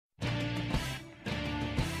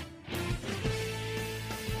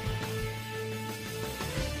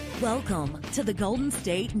Welcome to the Golden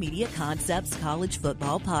State Media Concepts College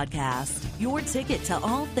Football Podcast, your ticket to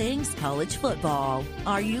all things college football.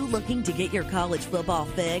 Are you looking to get your college football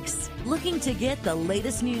fix? Looking to get the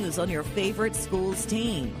latest news on your favorite school's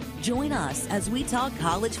team? Join us as we talk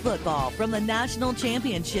college football from the national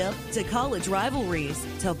championship to college rivalries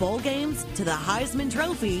to bowl games to the Heisman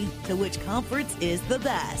Trophy to which conference is the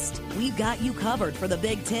best. We've got you covered for the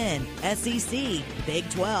Big Ten, SEC, Big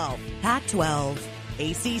 12, Pac-12,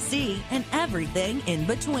 ACC, and everything in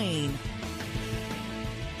between.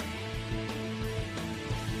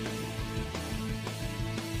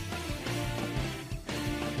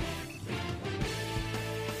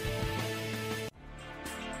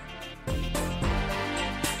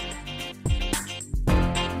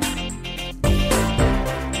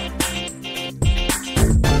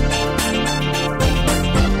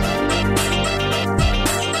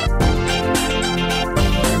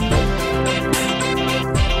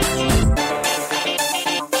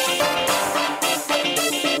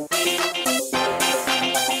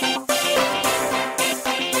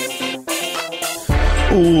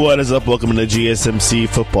 What is up? Welcome to the GSMC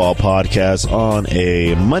Football Podcast on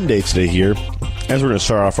a Monday today here, as we're going to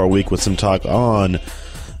start off our week with some talk on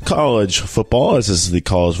college football, as this is the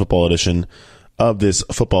college football edition of this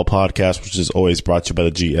football podcast, which is always brought to you by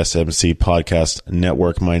the GSMC Podcast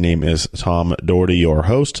Network. My name is Tom Dougherty, your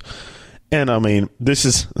host, and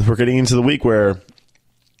we're getting into the week where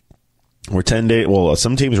we're 10 days, well,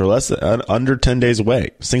 some teams are under 10 days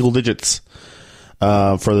away, single digits.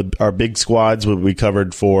 For our big squads, what we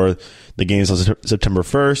covered for the games on September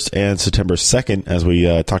 1st and September 2nd, as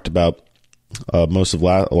we talked about a lot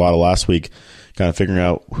of last week, kind of figuring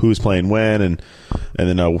out who's playing when and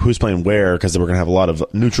then who's playing where, because we're going to have a lot of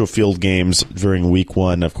neutral field games during week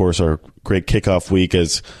one. Of course, our great kickoff week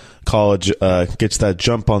as college gets that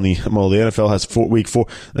jump on the NFL has week 4.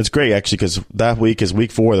 That's great, actually, because that week is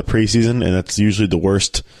week 4 of the preseason, and that's usually the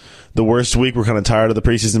worst week. We're kind of tired of the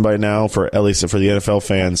preseason by now, at least for the NFL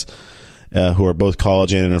fans who are both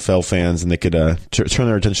college and NFL fans, and they could turn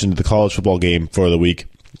their attention to the college football game for the week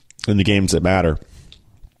and the games that matter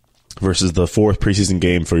versus the 4th preseason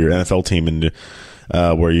game for your NFL team, and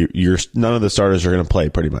where none of the starters are going to play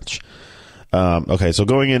pretty much. Okay, so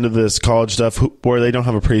going into this college stuff where they don't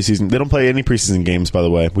have a preseason, they don't play any preseason games, by the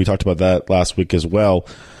way. We talked about that last week as well.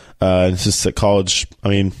 It's just at college.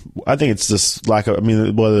 I think it's just lack of.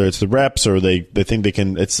 Whether it's the reps or they think they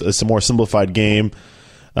can. It's a more simplified game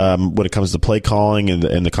when it comes to play calling and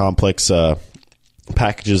the complex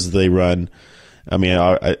packages they run.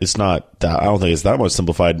 It's not that. I don't think it's that much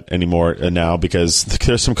simplified anymore now, because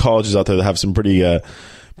there's some colleges out there that have some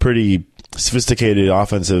pretty sophisticated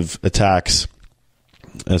offensive attacks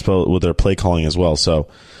as well with their play calling as well. So,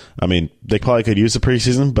 they probably could use the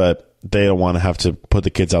preseason, but they don't want to have to put the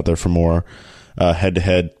kids out there for more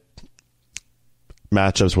head-to-head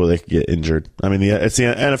matchups where they could get injured. It's the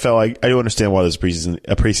NFL. I do understand why there's a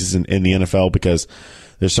preseason in the NFL, because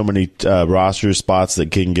there's so many roster spots that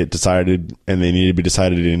can get decided, and they need to be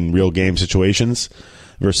decided in real game situations.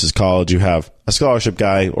 Versus college, you have a scholarship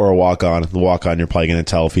guy or a walk-on. The walk-on, you're probably going to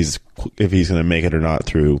tell if he's going to make it or not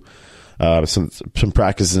through some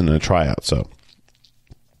practices and a tryout. So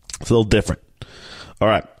it's a little different. All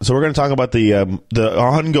right, so we're going to talk about the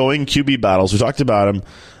ongoing QB battles. We talked about them,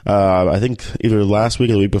 I think, either last week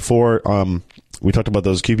or the week before. We talked about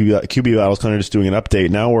those QB battles, kind of just doing an update.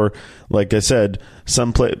 Now we're, like I said,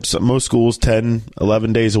 most schools 10,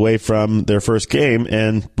 11 days away from their first game,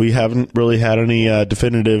 and we haven't really had any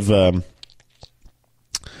definitive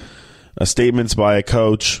statements by a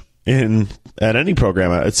coach at any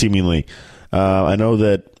program, seemingly. I know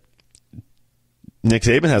that Nick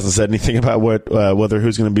Saban hasn't said anything about whether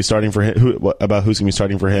who's going to be starting for him, who's going to be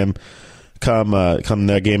starting for him come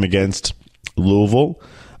that game against Louisville.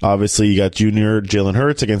 Obviously, you got junior Jalen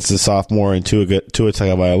Hurts against the sophomore and Tua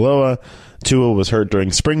Tagovailoa. Tua was hurt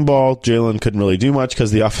during spring ball. Jalen couldn't really do much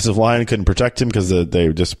because the offensive line couldn't protect him because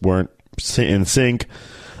they just weren't in sync.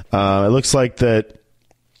 It looks like that.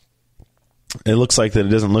 It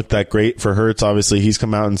doesn't look that great for Hurts. Obviously, he's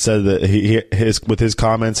come out and said that with his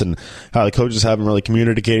comments and how the coaches haven't really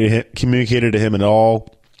communicated to him at all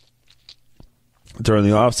during the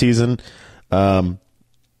offseason.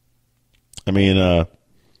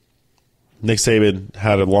 Nick Saban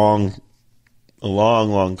had a long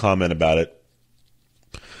comment about it.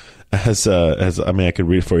 I could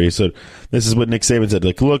read it for you. So this is what Nick Saban said.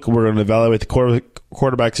 Look, we're going to evaluate the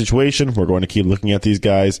quarterback situation. We're going to keep looking at these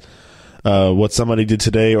guys. What somebody did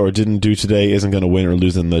today or didn't do today isn't going to win or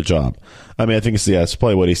lose them the job. I think that's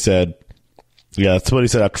probably what he said. Yeah, that's what he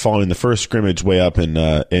said after following the first scrimmage way up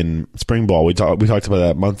in spring ball. We talked about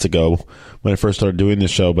that months ago when I first started doing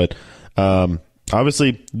this show. But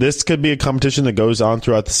obviously, this could be a competition that goes on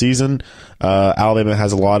throughout the season. Alabama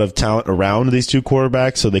has a lot of talent around these two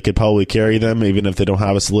quarterbacks, so they could probably carry them even if they don't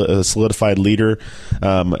have a solidified leader.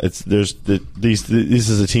 This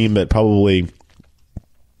is a team that probably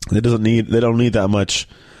they don't need that much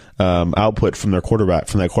output from their quarterback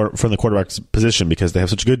from the quarterback's position because they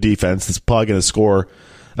have such a good defense. It's probably going to score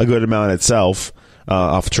a good amount itself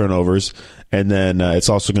off turnovers, and then it's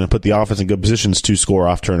also going to put the offense in good positions to score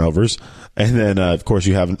off turnovers. And then of course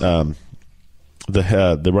you have the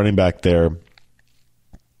running back there,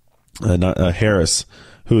 Harris,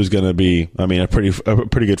 who is going to be a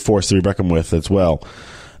pretty good force to be reckoned with as well.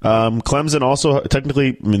 Clemson also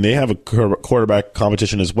technically, they have a quarterback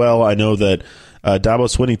competition as well. I know that Dabo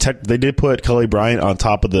Swinney, they did put Kelly Bryant on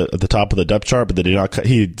top of the top of the depth chart, but they did not.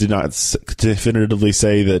 He did not definitively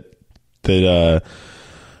say that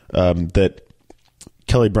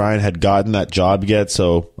Kelly Bryant had gotten that job yet.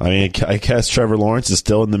 So I guess Trevor Lawrence is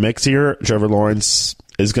still in the mix here. Trevor Lawrence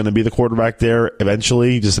is going to be the quarterback there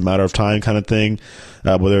eventually, just a matter of time kind of thing.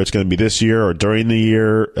 Whether it's going to be this year or during the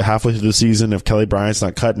year, halfway through the season, if Kelly Bryant's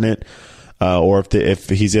not cutting it, or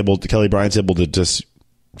if Kelly Bryant's able to just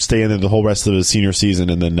stay in there the whole rest of his senior season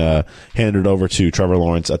and then hand it over to Trevor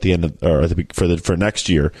Lawrence at the end of, for next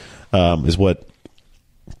year, is what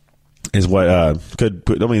could.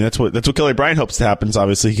 That's what Kelly Bryant hopes to happen.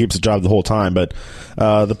 Obviously, he keeps the job the whole time, but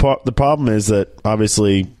the problem is that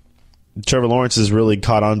obviously Trevor Lawrence has really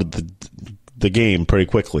caught on to the game pretty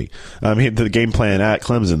quickly. The game plan at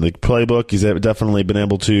Clemson, the playbook, he's definitely been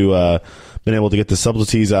able to get the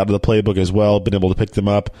subtleties out of the playbook as well, been able to pick them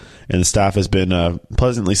up, and the staff has been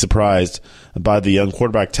pleasantly surprised by the young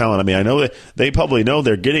quarterback talent. I know that they probably know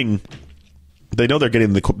they're getting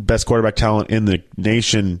the best quarterback talent in the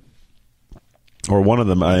nation, or one of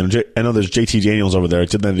them. I know there's JT Daniels over there.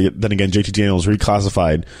 Then again, JT Daniels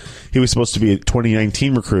reclassified. He was supposed to be a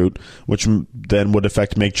 2019 recruit, which then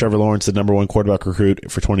would make Trevor Lawrence the number one quarterback recruit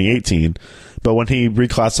for 2018. But when he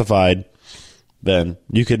reclassified, then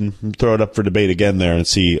you can throw it up for debate again there and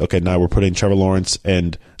see, okay, now we're putting Trevor Lawrence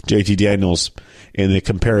and JT Daniels in the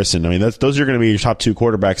comparison. Those are going to be your top two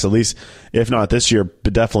quarterbacks, at least, if not this year,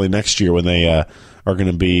 but definitely next year when they are going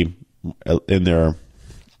to be in their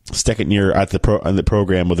second year at the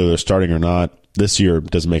program, whether they're starting or not. This year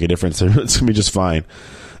doesn't make a difference. It's going to be just fine.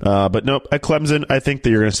 But nope, at Clemson, I think that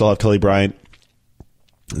you're going to still have Kelly Bryant.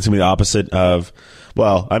 It's going to be the opposite of,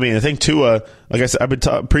 I think Tua, like I said, I've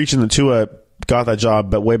been preaching that Tua got that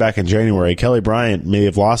job, but way back in January. Kelly Bryant may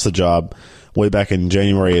have lost the job way back in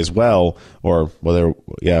January as well, or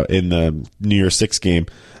in the New Year's Six game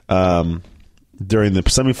during the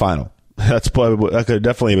semifinal. That could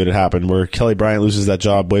definitely have happened, where Kelly Bryant loses that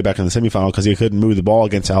job way back in the semifinal because he couldn't move the ball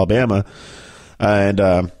against Alabama. And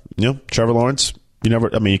Trevor Lawrence,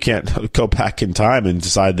 you can't go back in time and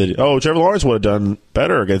decide that Trevor Lawrence would have done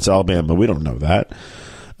better against Alabama. We don't know that.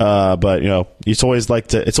 But it's always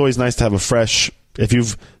nice to have a fresh. If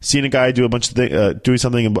you've seen a guy do a bunch of things, doing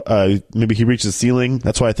something, maybe he reached the ceiling.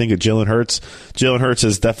 That's why I think at Jalen Hurts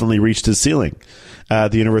has definitely reached his ceiling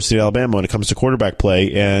at the University of Alabama when it comes to quarterback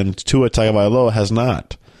play, and Tua Tagovailoa has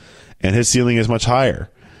not, and his ceiling is much higher,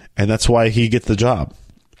 and that's why he gets the job.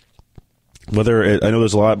 I know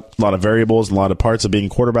there's a lot of variables and a lot of parts of being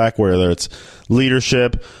quarterback, whether it's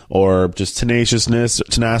leadership or just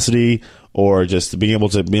tenacity, or just being able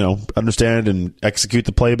to understand and execute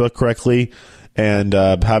the playbook correctly, and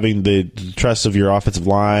having the trust of your offensive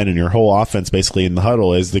line and your whole offense basically in the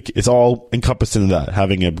huddle it's all encompassed into that.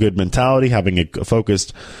 Having a good mentality, having a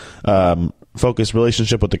focused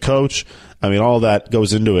relationship with the coach. All of that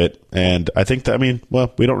goes into it. And I think that, we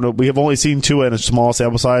don't know. We have only seen Tua in a small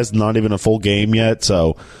sample size, not even a full game yet.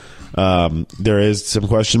 So there is some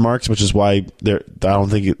question marks, which is why I don't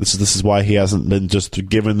think this is why he hasn't been just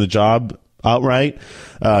given the job outright.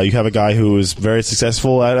 You have a guy who is very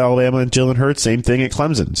successful at Alabama and Jalen Hurts. Same thing at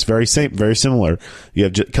Clemson. It's very similar. You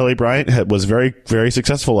have Kelly Bryant was very, very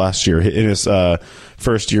successful last year in his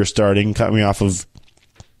first year starting, coming off of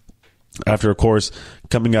a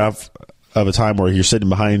time where you're sitting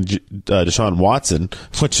behind Deshaun Watson,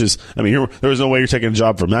 which is, there was no way you're taking a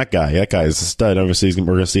job from that guy. That guy is a stud. Obviously, we're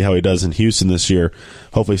going to see how he does in Houston this year,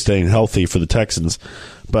 hopefully staying healthy for the Texans.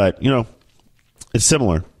 But, it's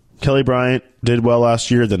similar. Kelly Bryant did well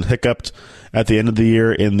last year, then hiccuped at the end of the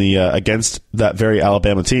year in the against that very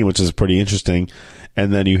Alabama team, which is pretty interesting.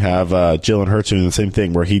 And then you have Jalen Hurts doing the same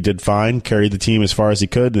thing, where he did fine, carried the team as far as he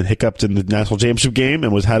could, and hiccuped in the national championship game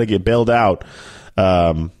and had to get bailed out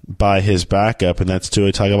by his backup, and that's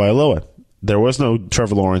Tua Tagovailoa. there was no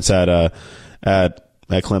Trevor Lawrence at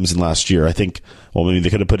Clemson last year. I think, well, maybe they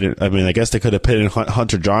could have put in, I guess they could have put in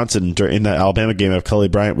Hunter Johnson in that Alabama game if Kelly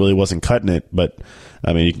Bryant really wasn't cutting it. But,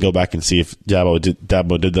 you can go back and see if Dabo did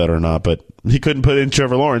that or not. But he couldn't put in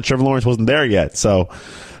Trevor Lawrence. Trevor Lawrence wasn't there yet. So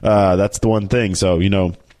that's the one thing. So,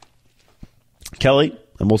 Kelly,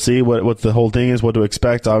 and we'll see what the whole thing is, what to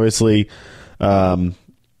expect. Obviously, you're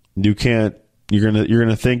gonna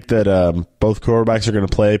think that both quarterbacks are gonna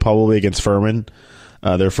play probably against Furman.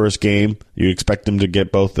 Their first game, you expect them to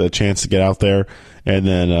get both a chance to get out there, and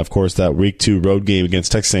then of course that week 2 road game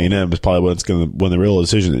against Texas A&M is probably what's going to win the real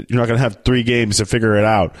decision. You're not going to have 3 games to figure it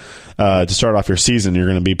out to start off your season. You're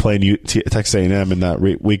going to be playing Texas A&M in that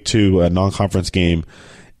week 2 non-conference game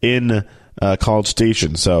in College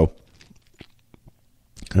Station. So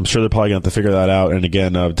I'm sure they're probably going to have to figure that out. And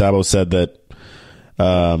again, Dabo said that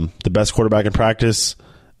the best quarterback in practice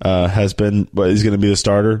is going to be the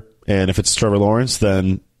starter. And if it's Trevor Lawrence,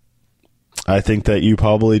 then I think that you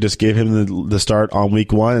probably just give him the start on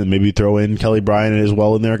week 1 and maybe throw in Kelly Bryant as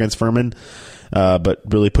well in there against Furman. But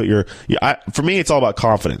really put for me, it's all about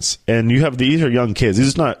confidence. And these are young kids.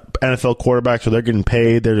 These are not NFL quarterbacks where they're getting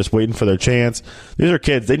paid. They're just waiting for their chance. These are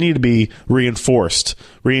kids. They need to be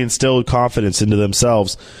reinstilled confidence into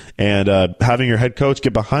themselves. And having your head coach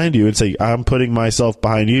get behind you and say, I'm putting myself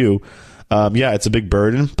behind you. It's a big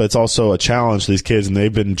burden, but it's also a challenge to these kids, and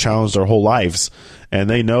they've been challenged their whole lives. And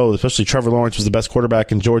they know, especially Trevor Lawrence was the best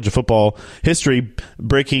quarterback in Georgia football history,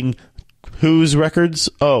 breaking whose records?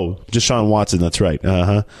 Oh, Deshaun Watson, that's right.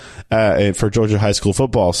 For Georgia high school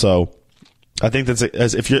football. So I think that's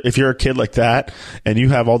if you're a kid like that and you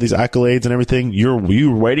have all these accolades and everything, you're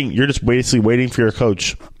just basically waiting for your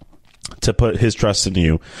coach to put his trust in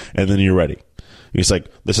you, and then you're ready. He's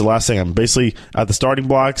like, this is the last thing. I'm basically at the starting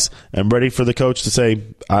blocks. I'm ready for the coach to say,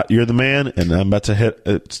 you're the man, and I'm about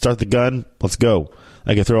to start the gun. Let's go.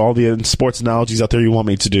 I can throw all the sports analogies out there you want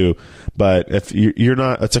me to do. But if you're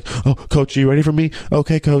not, it's like, oh, coach, are you ready for me?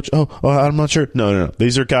 Okay, coach. Oh, I'm not sure. No.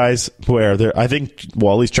 These are guys where I think,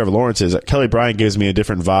 well, at least Trevor Lawrence is. Kelly Bryant gives me a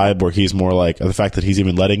different vibe where he's more like the fact that he's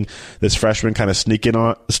even letting this freshman kind of sneak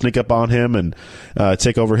up on him and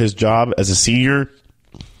take over his job as a senior.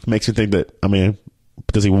 Makes me think that, I'm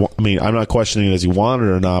not questioning does he want it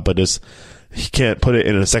or not, but he can't put it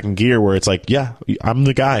in a second gear where it's like, yeah, I'm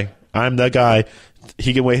the guy. I'm that guy.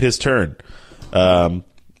 He can wait his turn. And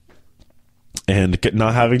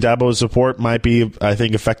not having Dabo's support might be, I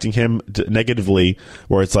think, affecting him negatively,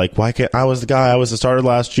 where it's like, why can't I was the guy, I was the starter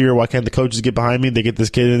last year, why can't the coaches get behind me? They get this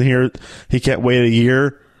kid in here. He can't wait a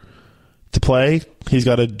year to play. He's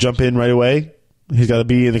got to jump in right away. He's got to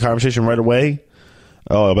be in the conversation right away.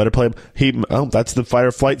 Oh, I better play him. That's the fight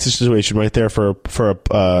or flight situation right there for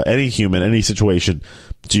any human, any situation.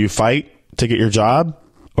 Do you fight to get your job,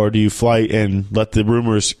 or do you fight and let the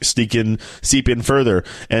rumors seep in further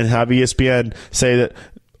and have ESPN say that,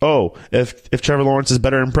 oh, if Trevor Lawrence is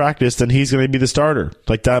better in practice, then he's going to be the starter,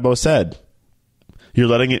 like Dabo said. You're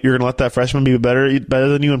going to let that freshman be better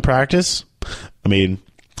than you in practice?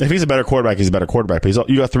 If he's a better quarterback, he's a better quarterback. But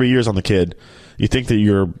you got 3 years on the kid. You think that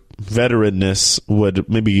your veteranness would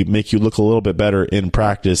maybe make you look a little bit better in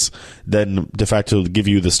practice than de facto give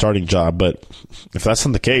you the starting job. But if that's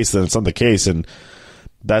not the case, then it's not the case. And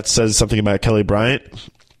that says something about Kelly Bryant.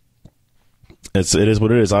 It is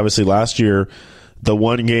what it is. Obviously, last year, the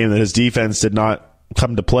one game that his defense did not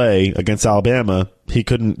come to play against Alabama, he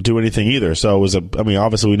couldn't do anything either. So it was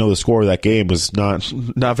obviously we know the score of that game was not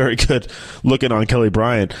very good looking on Kelly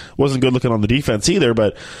Bryant. Wasn't good looking on the defense either,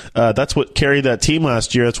 but that's what carried that team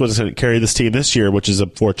last year. That's what's going to carry this team this year, which is a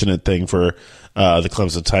fortunate thing for the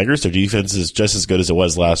Clemson Tigers. Their defense is just as good as it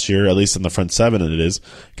was last year, at least in the front seven it is,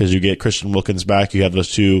 because you get Christian Wilkins back. You have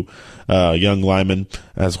those two young linemen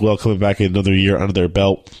as well coming back another year under their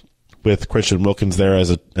belt, with Christian Wilkins there as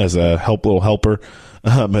a little helper,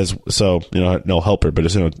 no helper, but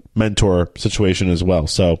it's a mentor situation as well.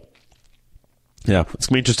 So yeah, it's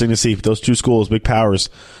gonna be interesting to see those two schools, big powers,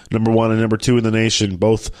 number 1 and number 2 in the nation,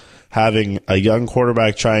 both having a young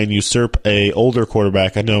quarterback try and usurp a older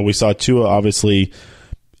quarterback. I know we saw Tua obviously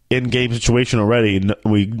in game situation already, and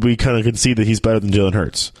we kind of can see that he's better than Jalen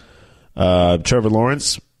Hurts. Trevor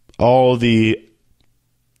Lawrence, all the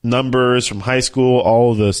numbers from high school,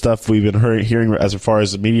 all the stuff we've been hearing as far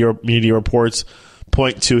as the media reports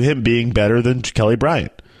point to him being better than Kelly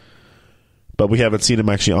Bryant. But we haven't seen him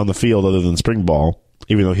actually on the field other than spring ball,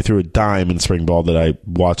 even though he threw a dime in spring ball that I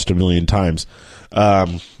watched a million times.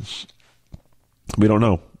 We don't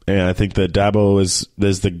know. And I think that Dabo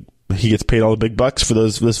he gets paid all the big bucks for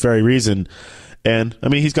this very reason. And,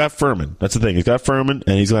 he's got Furman. That's the thing. He's got Furman,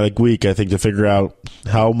 and he's got a week, I think, to figure out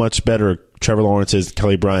how much better Trevor Lawrence is,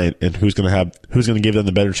 Kelly Bryant, and who's going to give them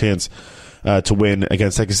the better chance to win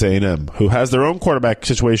against Texas A&M, who has their own quarterback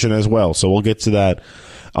situation as well. So we'll get to that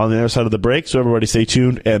on the other side of the break. So everybody stay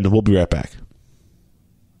tuned, and we'll be right back.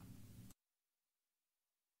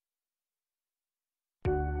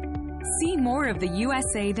 See more of the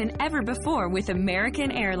USA than ever before with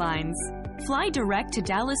American Airlines. Fly direct to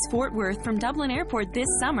Dallas-Fort Worth from Dublin Airport this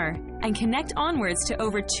summer and connect onwards to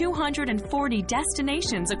over 240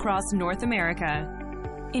 destinations across North America.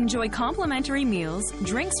 Enjoy complimentary meals,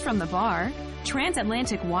 drinks from the bar,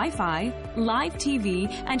 transatlantic Wi-Fi, live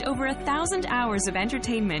TV, and over 1,000 hours of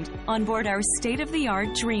entertainment on board our state-of-the-art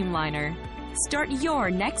Dreamliner. Start your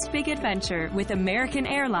next big adventure with American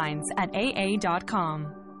Airlines at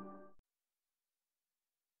AA.com.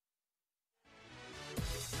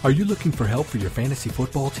 Are you looking for help for your fantasy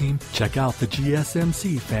football team? Check out the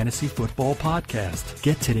GSMC Fantasy Football Podcast.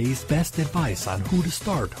 Get today's best advice on who to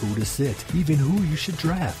start, who to sit, even who you should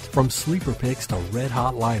draft. From sleeper picks to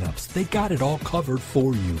red-hot lineups, they got it all covered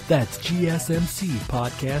for you. That's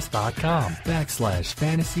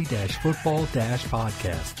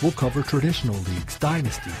GSMCpodcast.com/fantasy-football-podcast. We'll cover traditional leagues,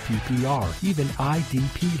 dynasty, PPR, even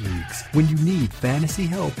IDP leagues. When you need fantasy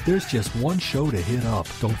help, there's just one show to hit up.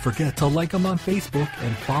 Don't forget to like them on Facebook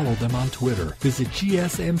and follow them on Twitter. Visit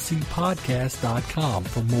GSMCpodcast.com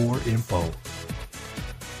for more info.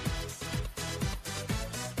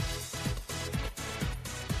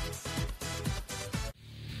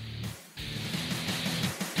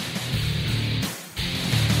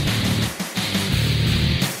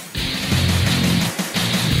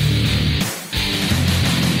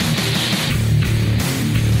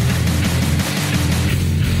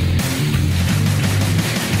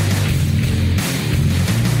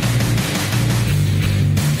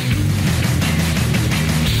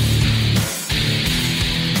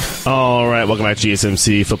 All right, welcome back to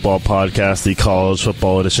GSMC Football Podcast, the college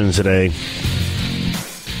football edition today.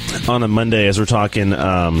 On a Monday, as we're talking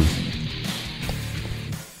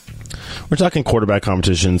quarterback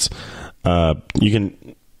competitions. You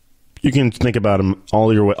can think about them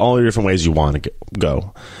all your different ways you want to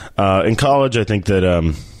go. In college, I think that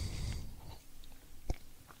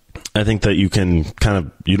you can kind of,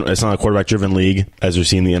 it's not a quarterback-driven league as you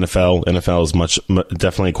see in the NFL. NFL is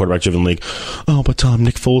definitely a quarterback-driven league. Oh, but Tom,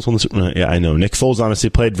 Nick Foles on the Super Bowl. Yeah, I know. Nick Foles honestly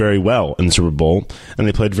played very well in the Super Bowl, and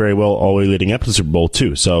they played very well all the way leading up to the Super Bowl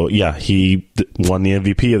too. So yeah, he won the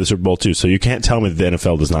MVP of the Super Bowl too. So you can't tell me that the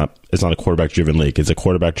NFL is not a quarterback-driven league. It's a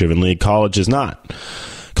quarterback-driven league. College is not.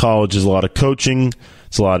 College is a lot of coaching.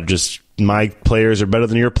 It's a lot of just, my players are better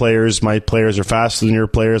than your players. My players are faster than your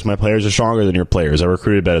players. My players are stronger than your players. I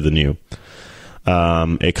recruited better than you.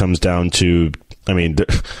 It comes down to,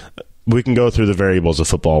 we can go through the variables of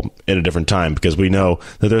football at a different time because we know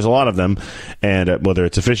that there's a lot of them. And whether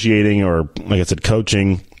it's officiating or, like I said,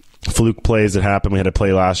 coaching, fluke plays that happen. We had a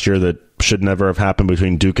play last year that should never have happened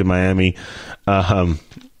between Duke and Miami. Or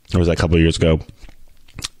was that a couple of years ago?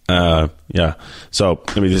 Yeah. So,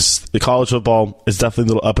 the college football is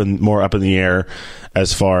definitely a little more up in the air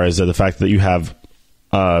as far as the fact that you have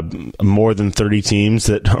more than 30 teams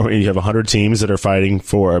or you have 100 teams that are fighting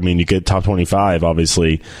for, you get top 25,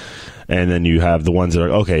 obviously. And then you have the ones that are,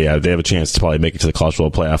 okay, yeah, they have a chance to probably make it to the college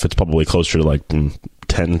football playoff. It's probably closer to like 10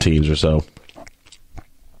 teams or so.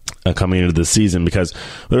 Coming into the season because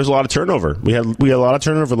there's a lot of turnover. We had a lot of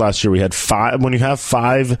turnover last year. We had 5. When you have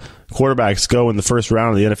 5 quarterbacks go in the first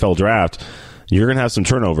round of the NFL draft, you're going to have some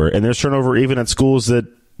turnover. And there's turnover even at schools that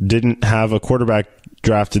didn't have a quarterback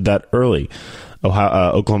drafted that early.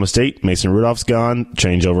 Oklahoma State, Mason Rudolph's gone,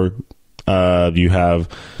 changeover. You have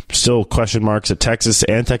still question marks at Texas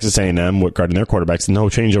and Texas A&M regarding their quarterbacks. No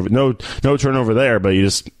changeover, no turnover there, but you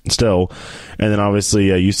just still. And then obviously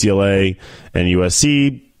UCLA and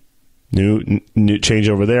USC. New change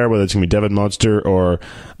over there, whether it's going to be Devin Monster or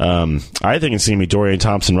I think it's going to be Dorian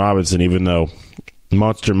Thompson-Robinson, even though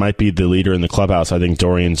Monster might be the leader in the clubhouse. I think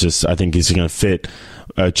I think he's going to fit.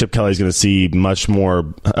 Chip Kelly's going to see much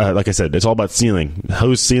more. Like I said, it's all about ceiling.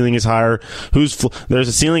 Whose ceiling is higher? There's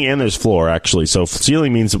a ceiling and there's floor, actually. So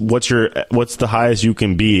ceiling means what's the highest you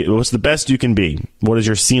can be? What's the best you can be? What is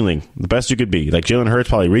your ceiling? The best you could be. Like Jalen Hurts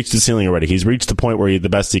probably reached the ceiling already. He's reached the point where the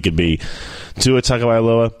best he could be. Tua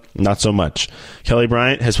Tagovailoa, not so much. Kelly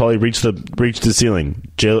Bryant has probably reached the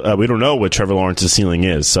ceiling. We don't know what Trevor Lawrence's ceiling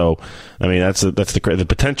is. So, that's the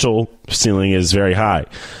potential ceiling is very high.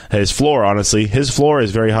 His floor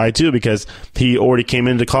is very high too because he already came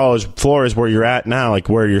into college. Floor is where you're at now, like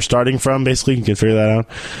where you're starting from. Basically, you can figure that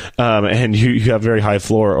out. And you have very high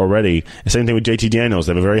floor already. Same thing with JT Daniels.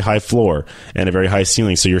 They have a very high floor and a very high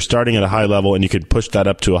ceiling. So you're starting at a high level, and you could push that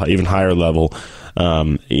up to an even higher level.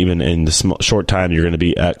 even in the short time you're going to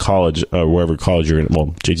be at college, wherever college you're going to, well,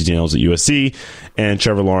 JT Daniels at USC and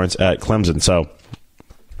Trevor Lawrence at Clemson. So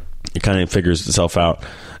it kind of figures itself out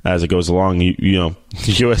as it goes along. You know,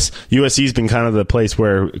 USC's been kind of the place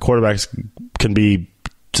where quarterbacks can be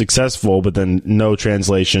successful, but then no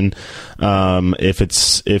translation.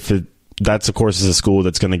 That's of course is a school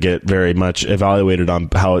that's going to get very much evaluated on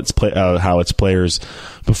how its players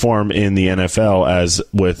perform in the NFL, as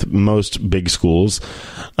with most big schools.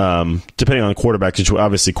 Depending on the quarterback situation,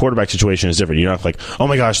 obviously quarterback situation is different. You're not like, oh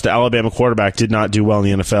my gosh, the Alabama quarterback did not do well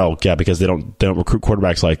in the NFL. Yeah, because they don't recruit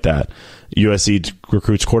quarterbacks like that. USC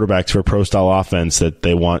recruits quarterbacks for pro style offense that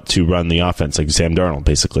they want to run the offense, like Sam Darnold,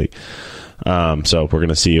 basically. So we're going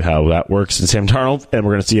to see how that works in Sam Darnold, and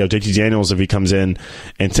we're going to see how JT Daniels, if he comes in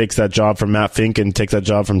and takes that job from Matt Fink and takes that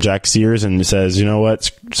job from Jack Sears and says, you know what,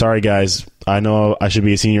 sorry guys, I know I should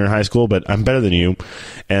be a senior in high school, but I'm better than you.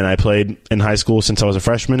 And I played in high school since I was a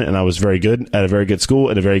freshman, and I was very good at a very good school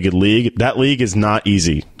in a very good league. That league is not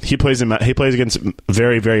easy. He plays against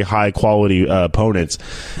very, very high quality opponents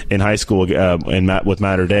in high school with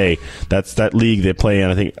Matter Day. That's that league they play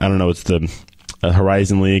in. I don't know, it's the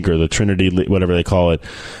Horizon League or the Trinity League, whatever they call it,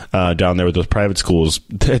 down there with those private schools.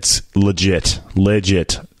 It's legit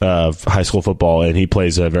high school football, and he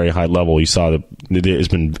plays at a very high level. You saw there's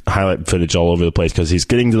been highlight footage all over the place because he's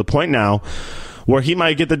getting to the point now where he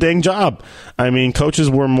might get the dang job. I mean, coaches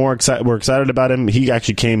were excited about him. He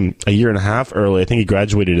actually came a year and a half early. I think he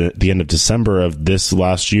graduated at the end of December of this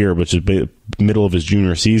last year, which is middle of his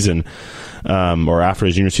junior season, or after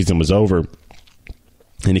his junior season was over.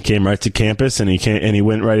 And he came right to campus, and he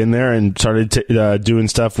went right in there and started doing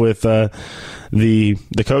stuff with the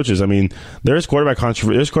coaches. I mean, there's quarterback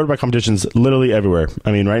competitions literally everywhere.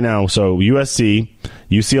 I mean, right now, so USC,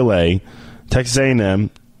 UCLA, Texas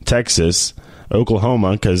A&M, Texas,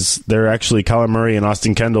 Oklahoma, because they're actually Kyler Murray and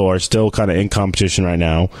Austin Kendall are still kind of in competition right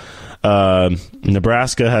now.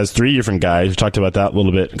 Nebraska has 3 different guys. We talked about that a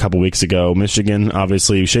little bit a couple weeks ago. Michigan,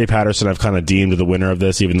 obviously, Shea Patterson I've kind of deemed the winner of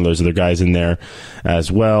this, even though there's other guys in there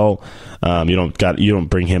as well. You don't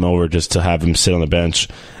bring him over just to have him sit on the bench.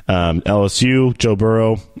 LSU, Joe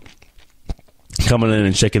Burrow coming in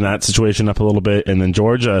and shaking that situation up a little bit. And then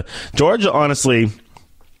Georgia honestly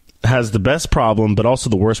has the best problem, but also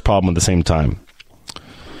the worst problem at the same time,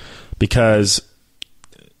 because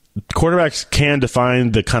quarterbacks can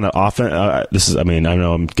define the kind of offense. I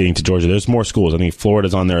know I'm getting to Georgia. There's more schools. I think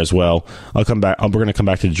Florida's on there as well. I'll come back. We're going to come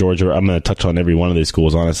back to Georgia. I'm going to touch on every one of these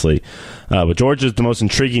schools, honestly. But Georgia is the most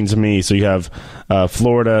intriguing to me. So you have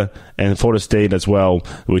Florida and Florida State as well.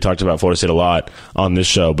 We talked about Florida State a lot on this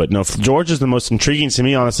show. But no, Georgia's the most intriguing to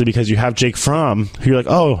me, honestly, because you have Jake Fromm, who you're like,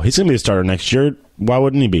 oh, he's going to be a starter next year. Why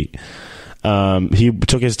wouldn't he be? He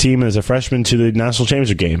took his team as a freshman to the national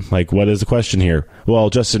championship game. Like, what is the question here?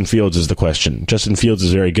 Well, Justin Fields is the question. Justin Fields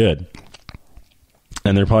is very good.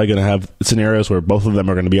 And they're probably going to have scenarios where both of them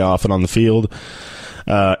are going to be off and on the field.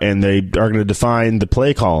 And they are going to define the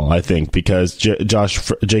play call, I think, because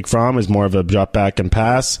Jake Fromm is more of a drop back and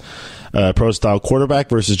pass pro-style quarterback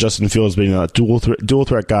versus Justin Fields being a dual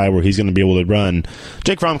threat guy where he's going to be able to run.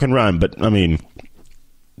 Jake Fromm can run, but, I mean,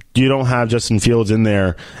 you don't have Justin Fields in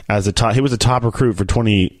there as a top. He was a top recruit for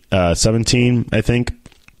 2017, I think.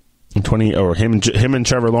 Him and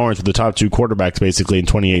Trevor Lawrence were the top 2 quarterbacks basically in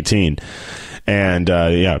 2018. And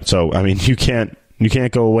so I mean, you can't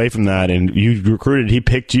go away from that. And you recruited. He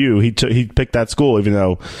picked you. He picked that school, even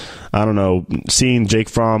though, I don't know, seeing Jake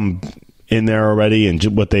Fromm in there already and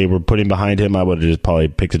what they were putting behind him, I would have just probably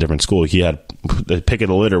picked a different school. He had the pick of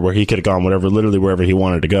the litter where he could have gone literally wherever he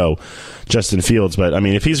wanted to go. Justin Fields, but I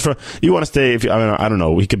mean, if he's from, you want to stay. I don't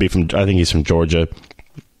know. He could be from. I think he's from Georgia.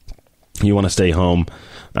 You want to stay home.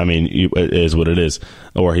 I mean, it is what it is.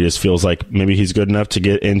 Or he just feels like maybe he's good enough to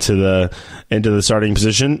get into the starting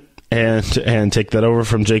position and take that over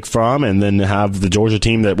from Jake Fromm, and then have the Georgia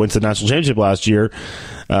team that went to the national championship last year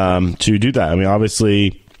to do that. I mean,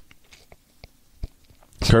 obviously,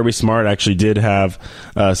 Kirby Smart actually did have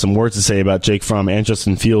some words to say about Jake Fromm and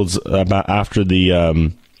Justin Fields about after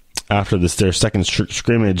their second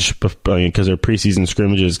scrimmage, because their preseason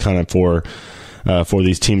scrimmages kind of for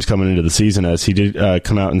these teams coming into the season, as he did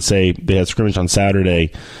come out and say they had scrimmage on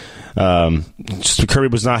Saturday. Kirby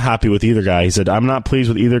was not happy with either guy. He said, "I'm not pleased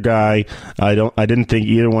with either guy. I didn't think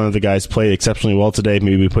either one of the guys played exceptionally well today.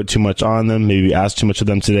 Maybe we put too much on them. Maybe we asked too much of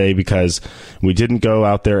them today because we didn't go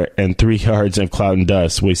out there and 3 yards of cloud and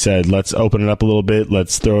dust. We said, let's open it up a little bit.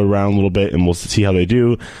 Let's throw it around a little bit, and we'll see how they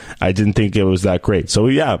do. I didn't think it was that great." So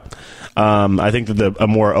yeah, I think that a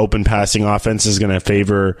more open passing offense is going to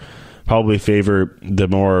favor probably favor the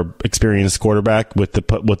more experienced quarterback with the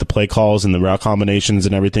play calls and the route combinations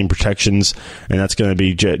and everything, protections, and that's going to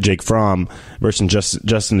be Jake Fromm versus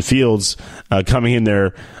Justin Fields coming in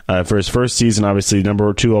there for his first season. Obviously,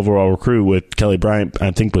 number 2 overall recruit with Kelly Bryant,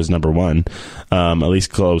 I think was number 1, at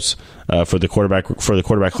least close for the quarterback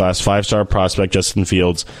class. 5-star prospect Justin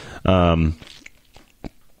Fields.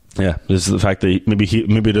 Yeah, this is the fact that maybe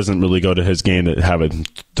it doesn't really go to his game to have it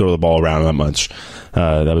throw the ball around that much.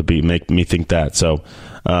 That would make me think that. So,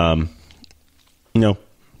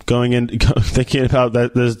 going in thinking about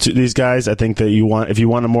these guys, I think that if you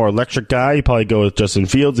want a more electric guy, you probably go with Justin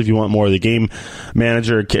Fields. If you want more of the game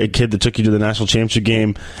manager, a kid that took you to the national championship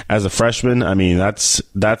game as a freshman, I mean that's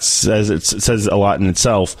as it says a lot in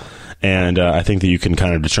itself, and I think that you can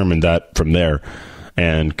kind of determine that from there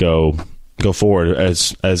and go forward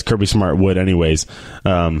as Kirby Smart would anyways.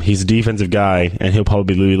 He's a defensive guy, and he'll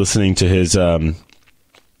probably be listening to his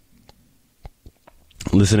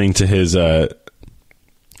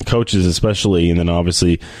coaches especially. And then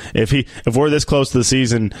obviously if we're this close to the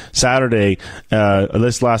season Saturday,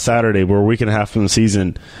 this last Saturday, we're a week and a half from the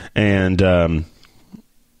season, and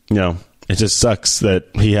it just sucks that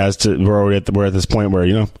he has to. We're at this point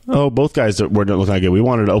where both guys weren't looking like good. We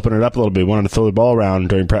wanted to open it up a little bit. We wanted to throw the ball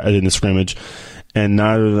around in the scrimmage, and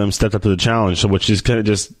neither of them stepped up to the challenge. So, which is kind of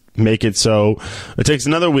just make it so it takes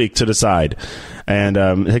another week to decide, and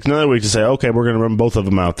it takes another week to say, okay, we're going to run both of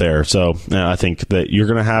them out there. So, I think that you're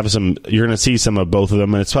going to see some of both of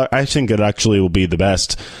them, and I think it actually will be the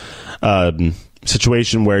best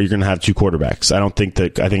situation where you're going to have 2 quarterbacks. I think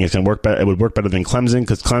it's going to work better. It would work better than Clemson,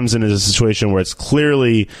 because Clemson is a situation where it's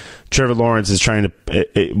clearly Trevor Lawrence is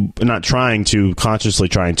consciously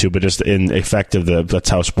trying to, but just in effect of that's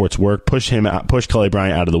how sports work. Push Kelly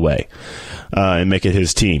Bryant out of the way, and make it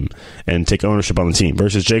his team and take ownership on the team.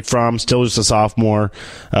 Versus Jake Fromm, still just a sophomore.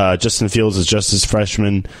 Justin Fields is just his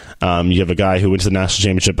freshman. You have a guy who went to the national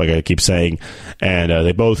championship, like I keep saying, and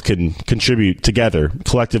they both can contribute together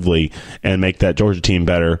collectively and make that Georgia team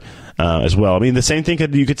better as well. I mean,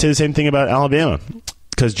 you could say the same thing about Alabama,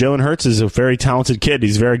 because Jalen Hurts is a very talented kid.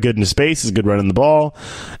 He's very good in space. He's good running the ball,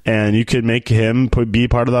 and you could make him be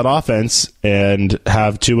part of that offense and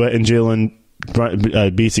have Tua and Jalen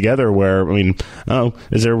be together. Where,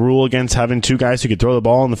 is there a rule against having 2 guys who could throw the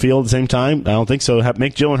ball on the field at the same time? I don't think so.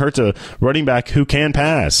 Make Jalen Hurts a running back who can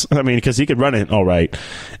pass. Because he could run it all right.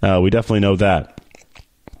 We definitely know that.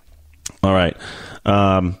 All right.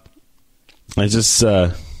 I just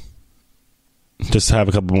have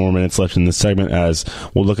a couple more minutes left in this segment as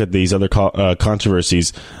we'll look at these other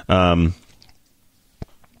controversies. I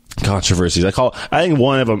think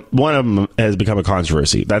one of them has become a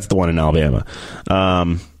controversy. That's the one in Alabama.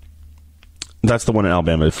 That's the one in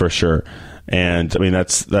Alabama for sure. And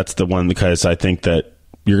that's the one, because I think that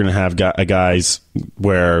you're going to have guys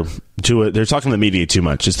where they're talking to the media too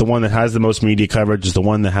much. It's the one that has the most media coverage. It's the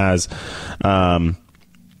one that has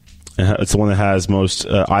most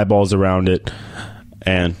eyeballs around it,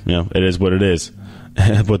 and it is what it is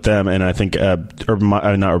with them. And I think not Urban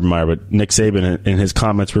Meyer, but Nick Saban in his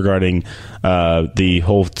comments regarding the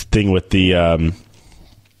whole thing with the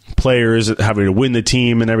players having to win the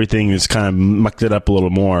team and everything is kind of mucked it up a little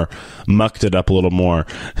more,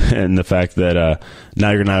 and the fact that now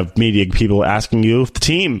you're gonna have media people asking you if the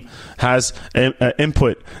team has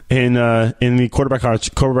input in the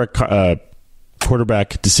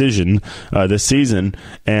quarterback decision this season,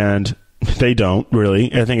 and they don't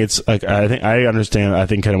really. I think I understand. I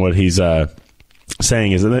think kind of what he's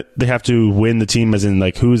saying is that they have to win the team, as in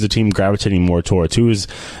who is the team gravitating more towards, who is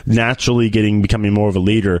naturally becoming more of a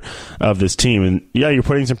leader of this team. And you're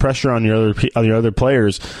putting some pressure on your other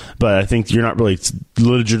players, but I think you're not really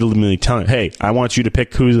legitimately telling, hey, I want you to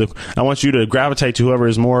pick I want you to gravitate to whoever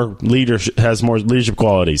is has more leadership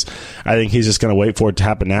qualities. I think he's just going to wait for it to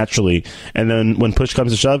happen naturally, and then when push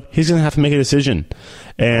comes to shove, he's going to have to make a decision.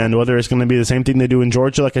 And whether it's going to be the same thing they do in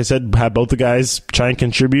Georgia, like I said, have both the guys try and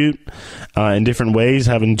contribute in different ways,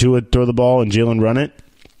 having Tua throw the ball and Jalen run it,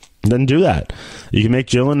 then do that. You can make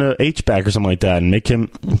Jalen a H-back or something like that, and make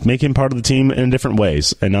him part of the team in different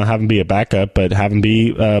ways, and not have him be a backup, but have him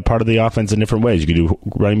be part of the offense in different ways. You could do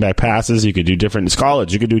running back passes. You could do different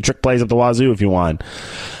college. You could do trick plays up the wazoo if you want.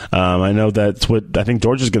 I know that's what I think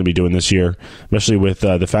Georgia's going to be doing this year, especially with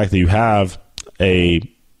the fact that you have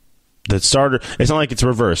the starter. It's not like it's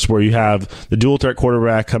reversed, where you have the dual threat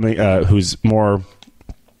quarterback coming, who's more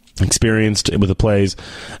experienced with the plays,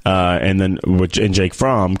 and then and Jake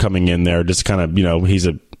Fromm coming in there, just kind of he's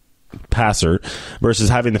a passer versus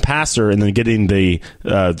having the passer and then getting the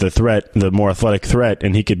threat, the more athletic threat,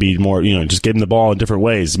 and he could be more, just give him the ball in different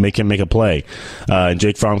ways, make him make a play. And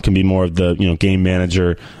Jake Fromm can be more of the, game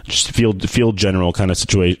manager, just field general kind of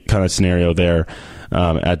scenario there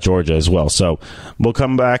at Georgia as well. So we'll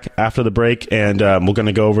come back after the break, and we're going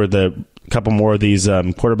to go over the couple more of these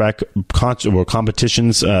quarterback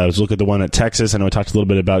competitions. Let's look at the one at Texas. I know I talked a little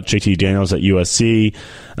bit about JT Daniels at USC.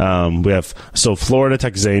 We have Florida,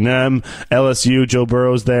 Texas A&M, LSU, Joe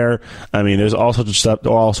Burrow's there. I mean, there's all sorts of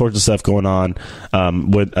stuff going on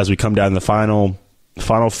as we come down the final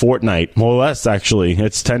fortnight, more or less. Actually,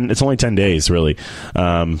 it's only 10 days really.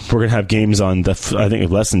 We're gonna have games on I think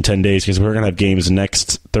less than 10 days, because we're gonna have games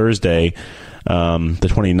next Thursday, the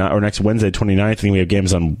 29th, or next Wednesday, 29th. I think we have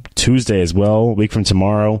games on Tuesday as well, a week from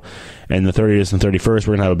tomorrow, and the 30th and 31st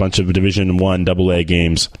we're gonna have a bunch of Division I AA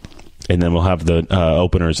games, and then we'll have the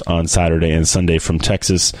openers on Saturday and Sunday from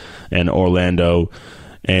Texas and Orlando,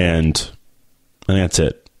 and I think that's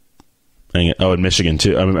it. And Michigan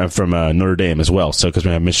too. I'm from Notre Dame as well. So because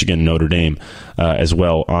we have Michigan, Notre Dame as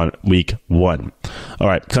well on week 1. All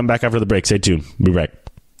right, come back after the break. Stay tuned. We'll be back.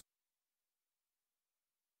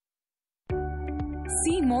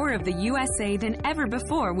 See more of the USA than ever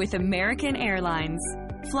before with American Airlines.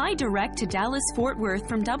 Fly direct to Dallas-Fort Worth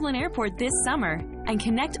from Dublin Airport this summer and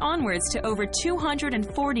connect onwards to over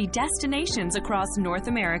 240 destinations across North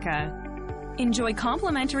America. Enjoy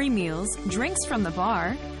complimentary meals, drinks from the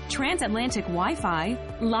bar, transatlantic Wi-Fi,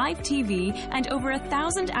 live TV, and over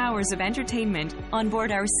 1,000 hours of entertainment on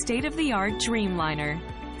board our state-of-the-art Dreamliner.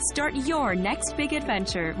 Start your next big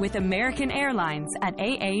adventure with American Airlines at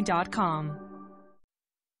AA.com.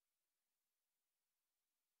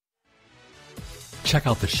 Check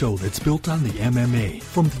out the show that's built on the MMA,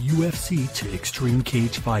 from the UFC to extreme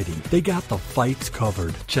cage fighting. They got the fights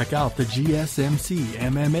covered. Check out the GSMC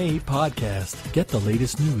MMA podcast. Get the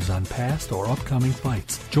latest news on past or upcoming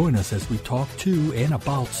fights. Join us as we talk to and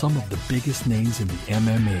about some of the biggest names in the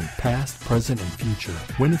MMA, past, present, and future.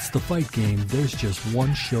 When it's the fight game, there's just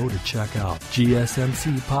one show to check out.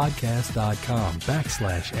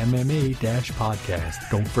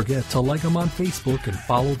 GSMCpodcast.com/MMA-podcast. Don't forget to like them on Facebook and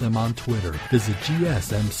follow them on Twitter. Visit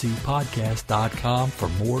GSMCpodcast.com for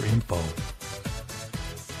more info.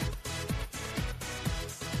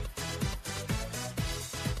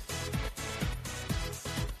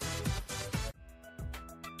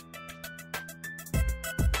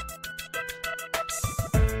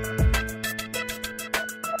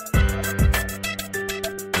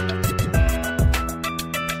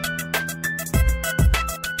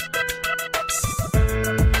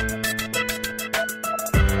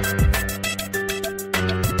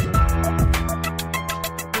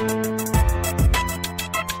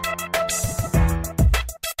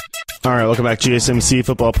 All right, welcome back. GSMC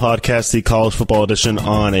Football Podcast, the college football edition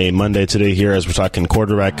on a Monday today here, as we're talking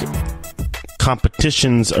quarterback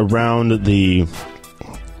competitions around the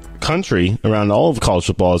country, around all of college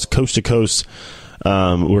football, is coast to coast. We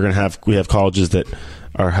have colleges that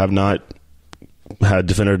have not had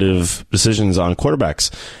definitive decisions on quarterbacks,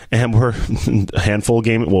 and we're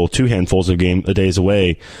two handfuls of days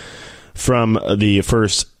away from the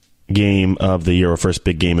first game of the year, or first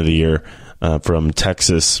big game of the year, from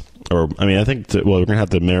Texas. We're going to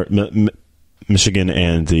have the Michigan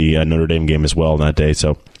and the Notre Dame game as well on that day.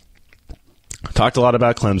 So, talked a lot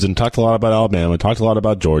about Clemson, talked a lot about Alabama, talked a lot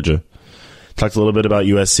about Georgia, talked a little bit about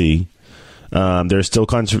USC. There's still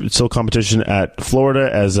competition at Florida,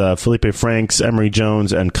 as Felipe Franks, Emory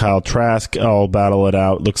Jones, and Kyle Trask all battle it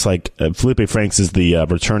out. Looks like Felipe Franks is the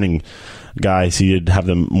returning guy. So he did have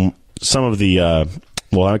some of the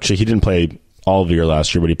actually he didn't play all of the year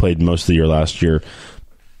last year, but he played most of the year last year.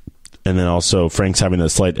 And then also Frank's having a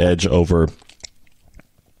slight edge over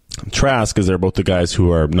Trask, because they're both the guys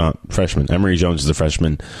who are not freshmen. Emory Jones is a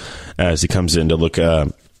freshman, as he comes in to look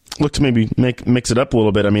to maybe mix it up a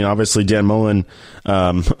little bit. I mean, obviously Dan Mullen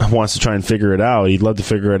wants to try and figure it out. He'd love to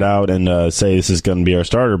figure it out and say this is going to be our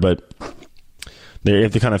starter, but they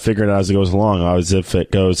have to kind of figure it out as it goes along. As if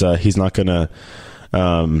it goes, he's not going to.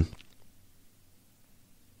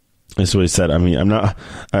 That's what he said. I mean, I'm not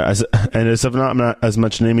as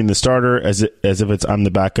much naming the starter as if it's I'm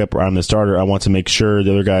the backup or I'm the starter. I want to make sure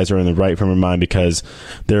the other guys are in the right frame of mind, because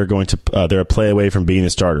they're a play away from being the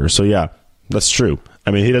starter. So yeah, that's true.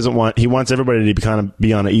 I mean, he wants everybody to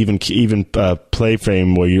be on an even play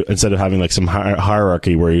frame, where you, instead of having like some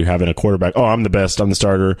hierarchy where you're having a quarterback, oh, I'm the best, I'm the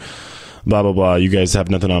starter, blah blah blah, you guys have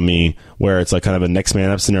nothing on me, where it's like kind of a next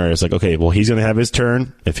man up scenario. It's like, okay, well, he's going to have his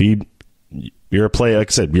turn. You're a play, like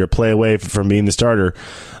I said, you're a play away from being the starter.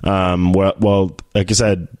 Well, like I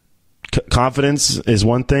said, confidence is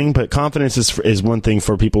one thing, but confidence is one thing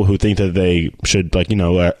for people who think that they should, like,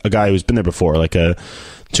 a guy who's been there before, like a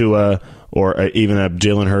Tua or even a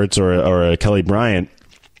Jalen Hurts or a Kelly Bryant.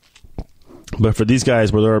 But for these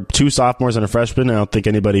guys, where there are 2 sophomores and a freshman, I don't think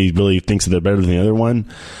anybody really thinks that they're better than the other one.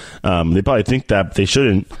 They probably think that, but they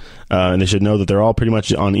shouldn't, and they should know that they're all pretty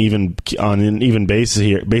much on an even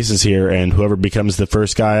basis here. And whoever becomes the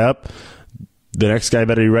first guy up, the next guy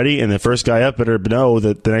better be ready, and the first guy up better know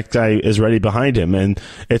that the next guy is ready behind him. And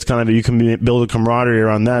it's kind of, you can build a camaraderie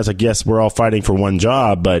around that. It's like, yes, we're all fighting for one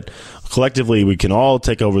job, but collectively we can all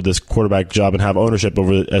take over this quarterback job and have ownership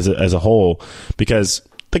over it as a whole, because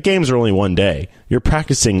the games are only one day. You're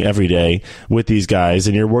practicing every day with these guys,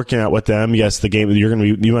 and you're working out with them. Yes, the game,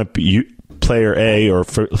 you might be player A, or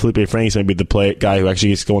Felipe Franks might be the guy who actually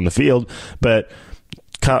gets to go on the field, but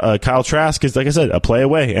Kyle Trask is, like I said, a play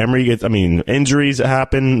away. Emory gets, injuries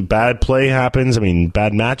happen, bad play happens,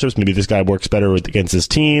 bad matchups. Maybe this guy works better against his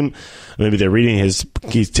team. Maybe they're he's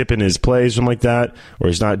tipping his plays, something like that, or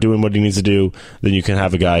he's not doing what he needs to do. Then you can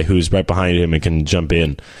have a guy who's right behind him and can jump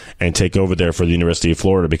in and take over there for the University of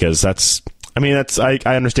Florida, because I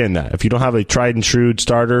understand that. If you don't have a tried and true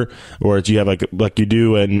starter, or if you have like you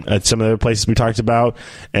do at some of the other places we talked about,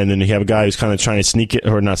 and then you have a guy who's kind of trying to sneak it,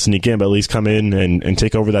 or not sneak in, but at least come in and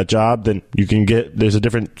take over that job, then you can there's a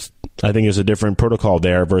different protocol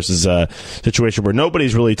there versus a situation where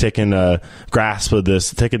nobody's really taking a grasp of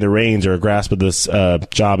this, taking the reins or a grasp of this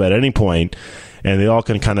job at any point. And they all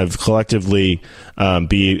can kind of collectively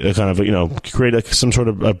be a kind of, create some sort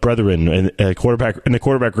of a brethren in the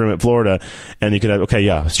quarterback room at Florida. And you could have, okay,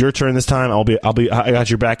 yeah, it's your turn this time. I got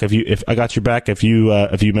your back if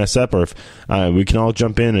you mess up, or if we can all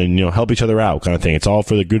jump in and help each other out, kind of thing. It's all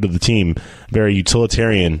for the good of the team. Very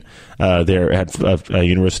utilitarian there at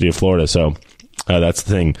University of Florida. So that's the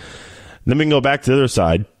thing. Then we can go back to the other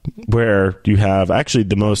side, where you have actually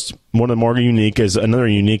one of the more unique is another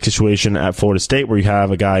unique situation at Florida State, where you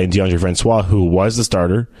have a guy in DeAndre Francois who was the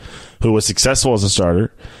starter, who was successful as a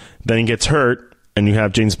starter. Then he gets hurt, and you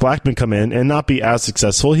have James Blackman come in and not be as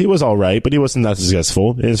successful. He was all right, but he wasn't that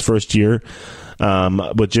successful in his first year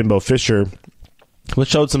with Jimbo Fisher, which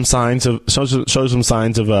showed some signs of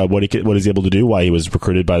what he's able to do, why he was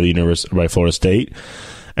recruited by by Florida State.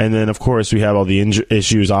 And then, of course, we have all the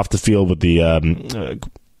issues off the field with the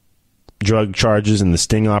drug charges and the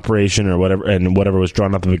sting operation, or whatever was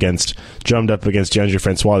drummed up against DeAndre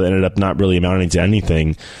Francois that ended up not really amounting to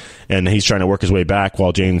anything. And he's trying to work his way back,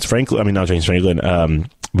 while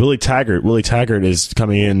Willie Taggart is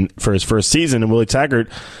coming in for his first season, and Willie Taggart,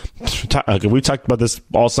 we talked about this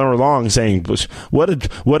all summer long, saying what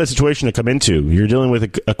a situation to come into. You're dealing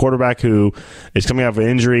with a quarterback who is coming out of an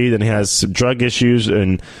injury, then he has drug issues,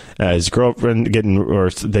 and his girlfriend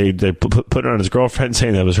they put it on his girlfriend,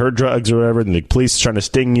 saying that it was her drugs or whatever, and the police trying to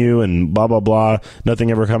sting you, and blah blah blah. Nothing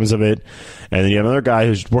ever comes of it. And then you have another guy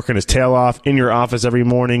who's working his tail off in your office every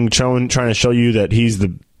morning, trying to show you that he's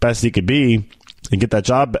the best he could be, and get that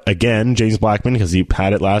job again, James Blackman, because he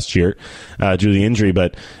had it last year due to the injury.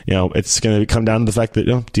 But it's going to come down to the fact that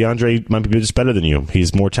DeAndre might be just better than you.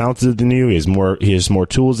 He's more talented than you. He has more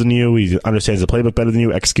tools than you. He understands the playbook better than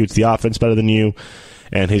you. Executes the offense better than you,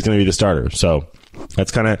 and he's going to be the starter. So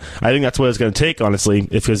that's I think that's what it's going to take, honestly.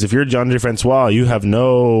 Because if you're DeAndre Francois, you have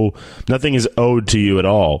nothing is owed to you at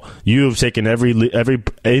all. You have taken every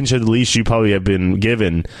inch of the leash you probably have been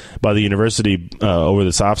given by the university over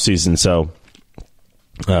this offseason. So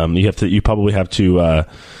you probably have to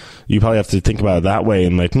think about it that way,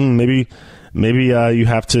 and like maybe you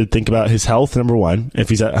have to think about his health, number one, if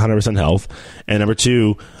he's at 100% health, and number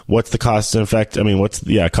two, what's the cost and effect?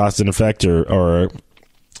 Cost and effect or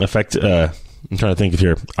effect. I'm trying to think of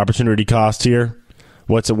your opportunity cost here.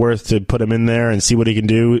 What's it worth to put him in there and see what he can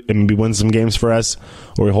do and maybe win some games for us,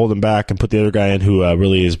 or we hold him back and put the other guy in who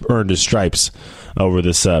really has earned his stripes over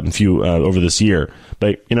this over this year.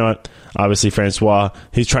 But you know what? Obviously, Francois,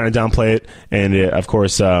 he's trying to downplay it, and of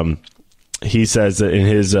course, he says that in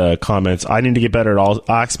his comments, "I need to get better at all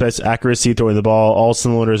aspects: accuracy, throwing the ball, all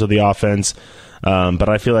cylinders of the offense." But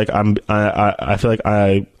I feel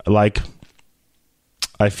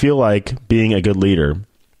like being a good leader,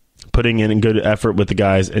 putting in a good effort with the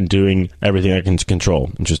guys, and doing everything I can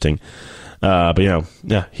control. Interesting, but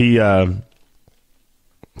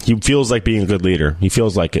he feels like being a good leader. He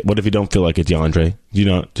feels like it. What if you don't feel like it, DeAndre? Do you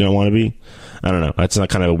not want to be? I don't know. That's not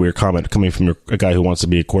kind of a weird comment coming from a guy who wants to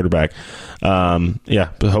be a quarterback. But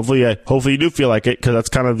hopefully you do feel like it, because that's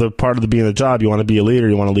kind of the part of being the job. You want to be a leader.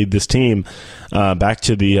 You want to lead this team back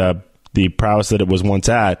to the prowess that it was once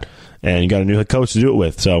at, and you got a new head coach to do it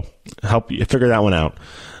with. So help you figure that one out.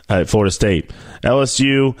 at Florida State.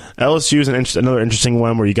 LSU is another interesting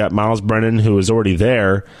one where you got Miles Brennan, who is already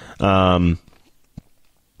there.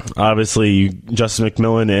 Obviously, Justin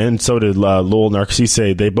McMillan and so did Lowell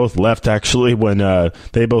Narcisse. They both left, actually, when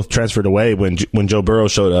they both transferred away when Joe Burrow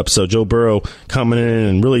showed up. So Joe Burrow coming in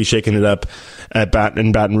and really shaking it up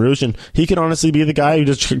in Baton Rouge. And he could honestly be the guy who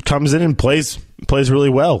just comes in and plays really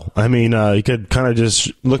well. I mean, you could kind of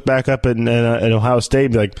just look back up at Ohio State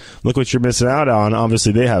and be like, look what you're missing out on.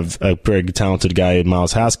 Obviously, they have a very talented guy in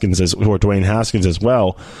Miles Haskins, or Dwayne Haskins as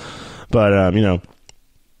well. But,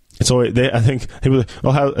 so I think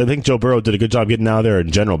Joe Burrow did a good job getting out of there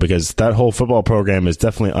in general, because that whole football program is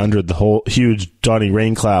definitely under the whole huge Johnny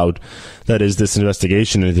rain cloud that is this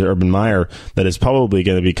investigation into Urban Meyer that is probably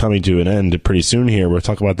going to be coming to an end pretty soon here. We'll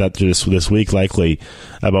talk about that this week, likely,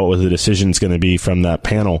 about what the decision is going to be from that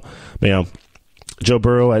panel. But, Joe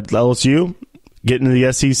Burrow at LSU, get into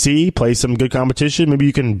the SEC, play some good competition. Maybe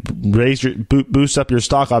you can boost up your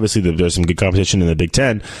stock. Obviously, there's some good competition in the Big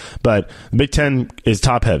Ten, but the Big Ten is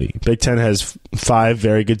top heavy. Big Ten has 5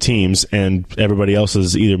 very good teams, and everybody else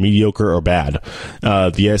is either mediocre or bad.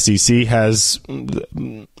 The SEC has,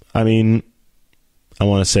 I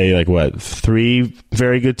want to say 3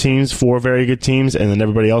 very good teams, 4 very good teams, and then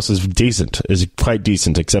everybody else is quite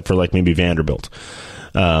decent, except for maybe Vanderbilt.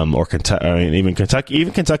 Or Kentucky, even Kentucky.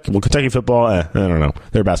 Well, Kentucky football, I don't know.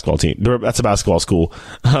 They're a basketball team. That's a basketball school.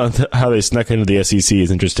 How they snuck into the SEC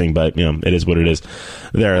is interesting, but it is what it is.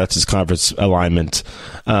 That's his conference alignment.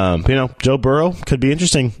 Joe Burrow could be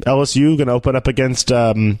interesting. LSU going to open up against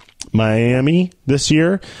Miami this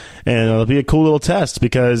year, and it'll be a cool little test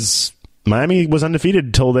because Miami was undefeated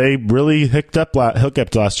until they really hooked up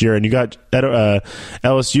last year, and you got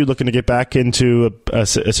LSU looking to get back into a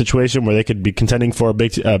situation where they could be contending for a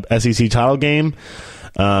big SEC title game.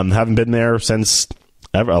 Haven't been there since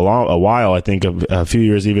a while. I think a few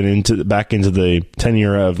years even back into the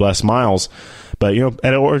tenure of Les Miles. But,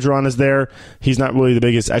 Ed Orgeron is there. He's not really the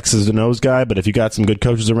biggest X's and O's guy, but if you got some good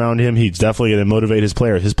coaches around him, he's definitely going to motivate his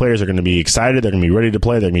players. His players are going to be excited. They're going to be ready to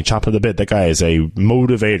play. They're going to be chopping the bit. That guy is a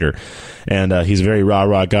motivator, and he's a very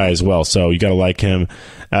rah-rah guy as well. So you got to like him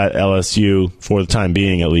at LSU for the time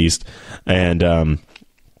being, at least, and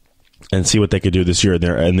see what they could do this year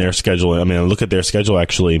in their schedule. I mean, look at their schedule,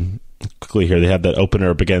 actually, quickly here. They have that opener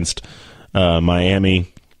up against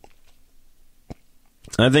Miami.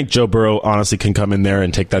 I think Joe Burrow honestly can come in there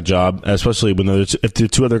and take that job, especially when if the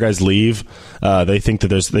 2 other guys leave. They think that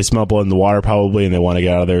they smell blood in the water probably, and they want to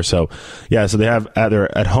get out of there. So so they have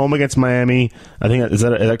they're at home against Miami. I think is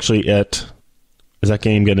that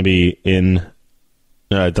game going to be in?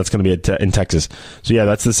 That's going to be in Texas. So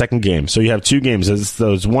that's the second game. So you have 2 games.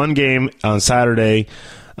 There's one game on Saturday.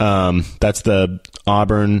 That's the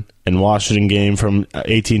Auburn and Washington game from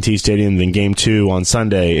AT&T Stadium. Then game 2 on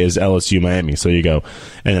Sunday is LSU Miami. So there you go.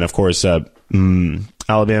 And then, of course,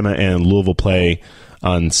 Alabama and Louisville play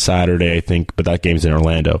on Saturday, I think, but that game's in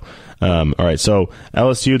Orlando. All right, so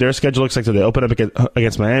LSU, their schedule looks like they open up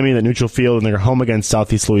against Miami, the neutral field, and they're home against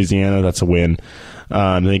Southeast Louisiana. That's a win.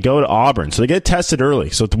 They go to Auburn, so they get tested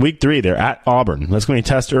early. So week 3, they're at Auburn. That's going to be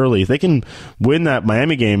tested early. If they can win that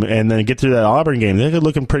Miami game and then get through that Auburn game, they're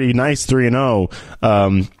looking pretty nice,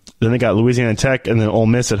 3-0. Then they got Louisiana Tech and then Ole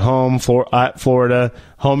Miss at home, at Florida,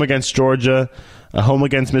 home against Georgia, home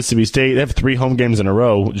against Mississippi State. They have 3 home games in a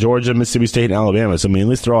row: Georgia, Mississippi State, and Alabama. So at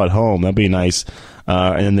least they're all at home. That'd be nice.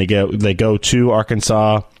 And then they go to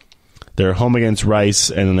Arkansas. They're home against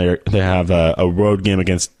Rice, and then they have a road game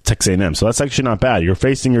against Texas A&M. So that's actually not bad. You're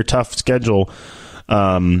facing your tough schedule.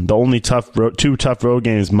 The only 2 tough road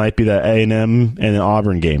games might be the A&M and the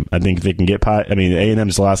Auburn game. I think they can get past. I mean, A&M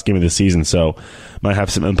is the last game of the season, so might have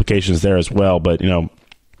some implications there as well. But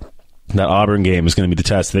that Auburn game is going to be the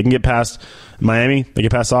test. If they can get past Miami, they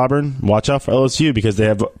get past Auburn. Watch out for LSU because they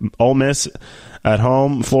have Ole Miss at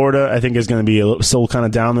home. Florida, I think, is going to be still kind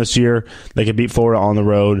of down this year. They could beat Florida on the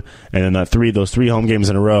road, and then those 3 home games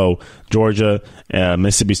in a row: Georgia,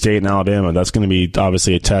 Mississippi State, and Alabama. That's going to be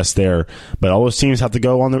obviously a test there. But all those teams have to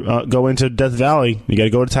go into Death Valley. You got to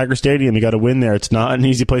go to Tiger Stadium. You got to win there. It's not an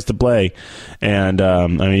easy place to play, and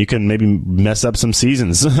you can maybe mess up some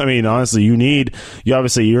seasons. I mean, honestly, you're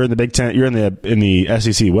in the Big Ten. You're in the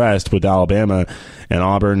SEC West with Alabama and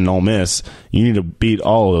Auburn and Ole Miss. You need to beat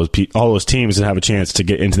all those teams and have a chance to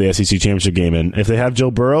get into the SEC championship game. And if they have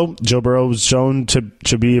Joe Burrow is shown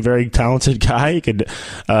to be a very talented guy. He could,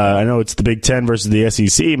 I know it's the Big Ten versus the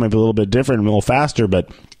SEC. It might be a little bit different, a little faster, but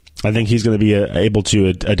I think he's going to be able to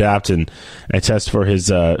adapt and test for his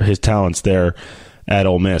talents there at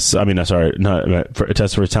Ole Miss. I mean, a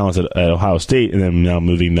test for his talents at Ohio State, and then now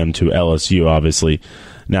moving them to LSU, obviously.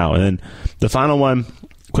 Now, and then the final one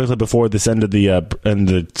quickly before this end of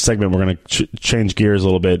the segment, we're going to change gears a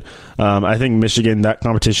little bit. I think Michigan, that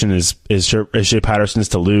competition is Shea Patterson's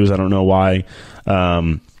to lose. I don't know why.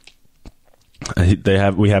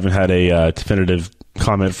 We haven't had a definitive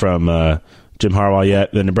comment from Jim Harbaugh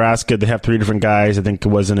yet. The Nebraska, they have 3 different guys. I think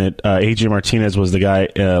AJ Martinez was the guy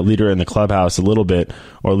leader in the clubhouse a little bit,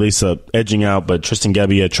 or at least edging out. But Tristan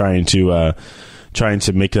Gebbia trying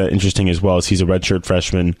to make that interesting as well, as he's a redshirt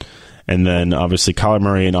freshman. And then obviously Kyler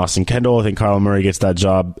Murray and Austin Kendall. I think Kyler Murray gets that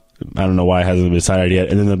job. I don't know why it hasn't been decided yet.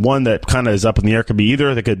 And then the one that kind of is up in the air could be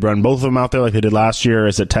either. They could run both of them out there like they did last year.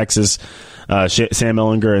 Is at Texas, Sam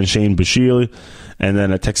Ehlinger and Shane Buechele. And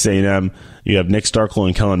then at Texas A&M, you have Nick Starkel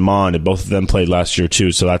and Kellen Mond, and both of them played last year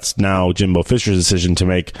too. So that's now Jimbo Fisher's decision to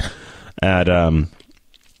make at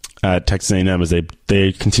Texas A&M, as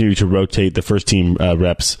they continue to rotate the first team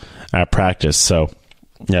reps at practice. So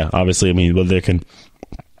yeah, obviously, I mean, whether they can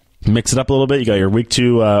mix it up a little bit. You got your week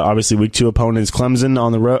 2 opponents, Clemson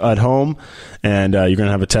on the road at home, and you're going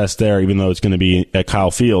to have a test there. Even though it's going to be at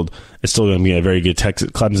Kyle Field, it's still going to be a very good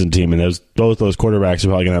Clemson team, and both those quarterbacks are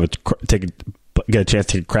probably going to have get a chance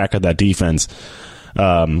to take a crack at that defense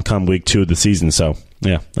come week 2 of the season. So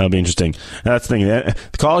yeah, that'll be interesting. And that's the thing.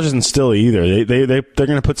 The college isn't still either. They're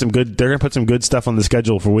going to put some good stuff on the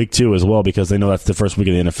schedule for week 2 as well, because they know that's the first week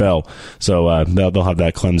of the NFL. So they'll have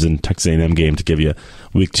that Clemson Texas A&M game to give you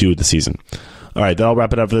week 2 of the season. All right, that'll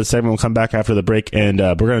wrap it up for this segment. We'll come back after the break, and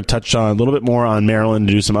we're going to touch on a little bit more on Maryland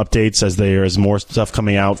and do some updates, as there is more stuff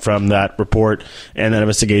coming out from that report and that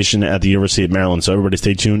investigation at the University of Maryland. So everybody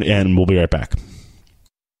stay tuned, and we'll be right back.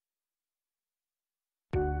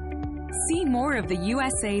 See more of the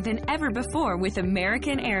USA than ever before with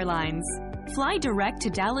American Airlines. Fly direct to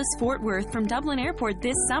Dallas-Fort Worth from Dublin Airport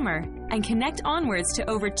this summer and connect onwards to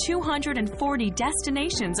over 240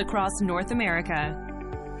 destinations across North America.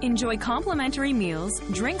 Enjoy complimentary meals,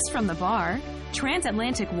 drinks from the bar,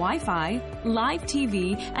 transatlantic Wi-Fi, live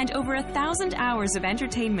TV, and over 1,000 hours of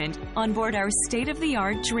entertainment on board our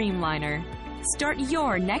state-of-the-art Dreamliner. Start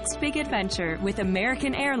your next big adventure with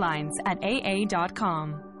American Airlines at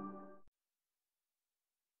AA.com.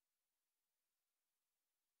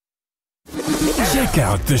 Check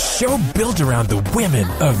out the show built around the women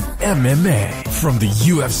of MMA. From the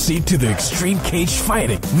UFC to the extreme cage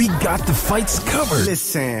fighting, we got the fights covered.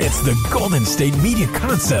 Listen. It's the Golden State Media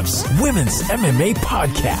Concepts Women's MMA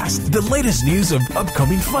Podcast. The latest news of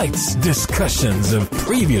upcoming fights, discussions of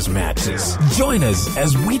previous matches. Join us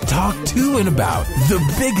as we talk to and about the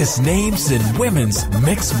biggest names in women's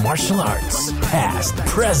mixed martial arts, past,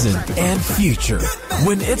 present, and future.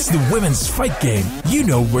 When it's the women's fight game, you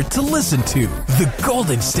know where to listen to. The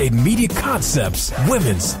Golden State Media Concepts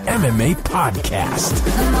Women's MMA Podcast.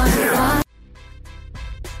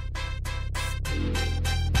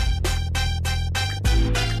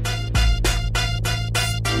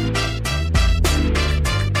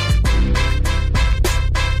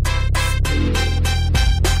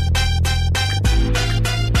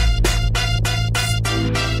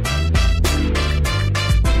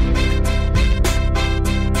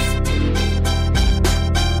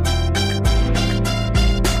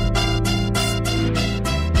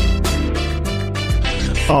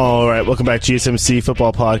 All right, welcome back to GSMC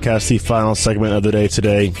Football Podcast, the final segment of the day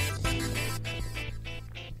today.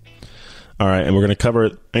 All right, and we're going to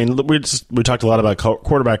cover, and we talked a lot about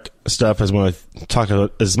quarterback stuff as well. We talked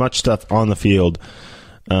about as much stuff on the field.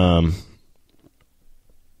 I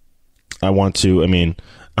want to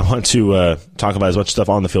talk about as much stuff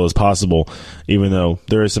on the field as possible, even though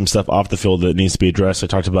there is some stuff off the field that needs to be addressed. I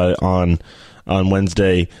talked about it on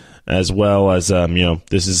Wednesday, as well as,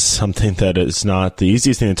 this is something that is not the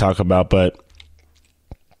easiest thing to talk about, but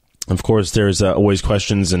of course there's always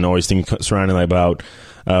questions and always things surrounding about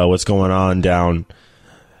what's going on down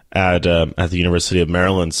at the University of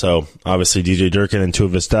Maryland. So obviously DJ Durkin and 2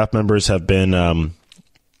 of his staff members have been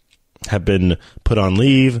put on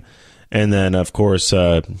leave, and then of course,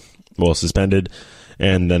 suspended,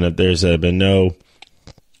 and then there's been no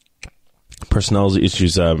personnel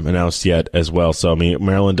issues announced yet as well. So, I mean,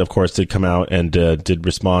 Maryland, of course, did come out and did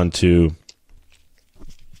respond to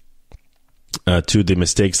the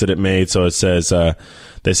mistakes that it made. So it says,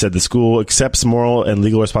 they said the school accepts moral and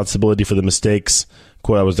legal responsibility for the mistakes.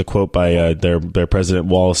 That was the quote by their president,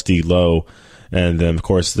 Wallace D. Lowe. And then, of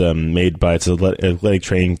course, made by its athletic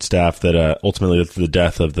training staff that ultimately led to the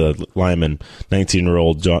death of the lineman,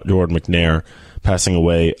 19-year-old Jordan McNair, passing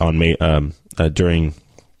away on May during,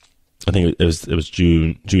 I think it was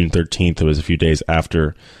June 13th. It was a few days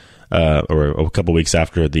after, or a couple weeks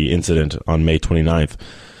after the incident on May 29th.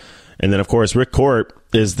 And then, of course, Rick Court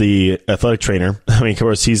is the athletic trainer. I mean, of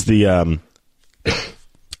course, he's the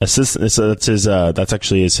assistant. That's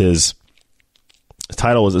actually his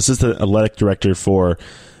title was assistant athletic director for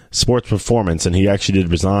sports performance, and he actually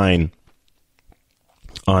did resign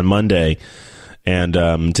on Monday and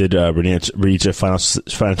did reach a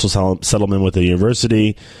financial settlement with the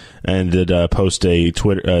university, and did post a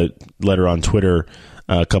letter on Twitter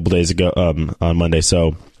a couple days ago on Monday.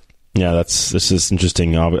 So yeah, this is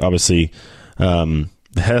interesting. Obviously, the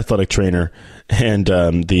head athletic trainer and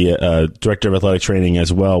the director of athletic training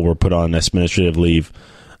as well were put on administrative leave.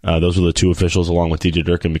 Those were the two officials, along with DJ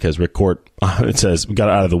Durkin, because Rick Court, it says, got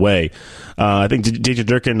it out of the way. I think DJ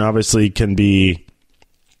Durkin obviously can be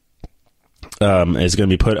is going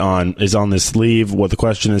to be is on this leave. What the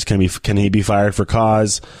question is, can he be fired for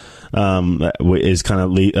cause? Is kind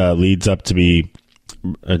of leads up to be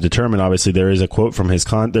determined. Obviously, there is a quote from his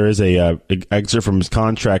there is a excerpt from his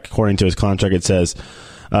contract. According to his contract, it says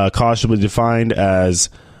cause should be defined as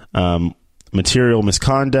material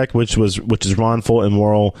misconduct, which is wrongful,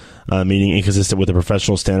 immoral, meaning inconsistent with the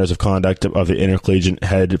professional standards of conduct of the intercollegiate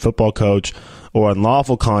head football coach, or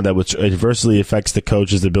unlawful conduct which adversely affects the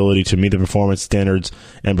coach's ability to meet the performance standards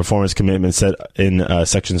and performance commitments set in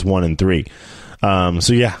sections 1 and 3.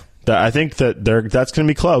 So yeah, I think that that's going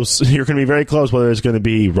to be close. You're going to be very close, whether it's going to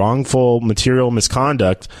be wrongful material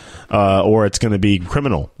misconduct or it's going to be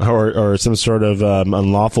criminal or some sort of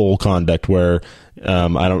unlawful conduct where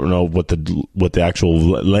I don't know what the actual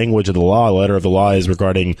language of the letter of the law is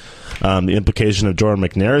regarding the implication of Jordan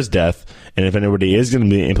McNair's death, and if anybody is going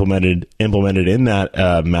to be implemented in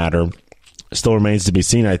that matter, still remains to be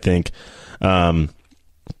seen, I think.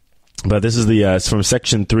 But this is from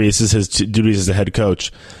Section 3. This is his duties as a head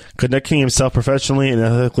coach. Conducting himself professionally and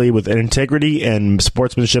ethically with integrity and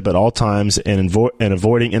sportsmanship at all times, and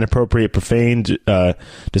avoiding inappropriate, profane,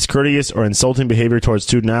 discourteous, or insulting behavior towards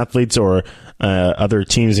student athletes or other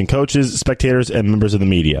teams and coaches, spectators, and members of the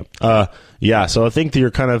media. Yeah, so I think that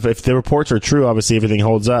you're kind of, if the reports are true, obviously everything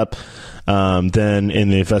holds up, then in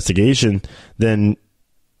the investigation, then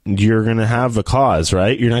you're going to have a cause,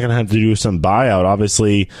 right? You're not going to have to do some buyout.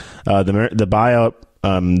 Obviously, the buyout,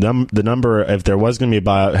 the number, if there was going to be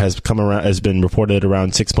a buyout, has been reported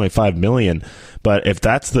around $6.5 million. But if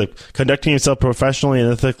that's the conducting yourself professionally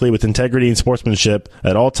and ethically with integrity and sportsmanship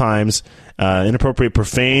at all times, inappropriate,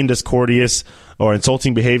 profane, discourteous, or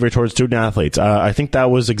insulting behavior towards student athletes, I think that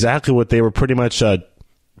was exactly what they were pretty much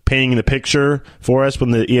painting the picture for us when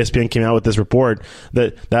the ESPN came out with this report,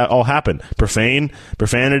 that all happened.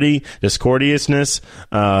 Profanity, discourteousness,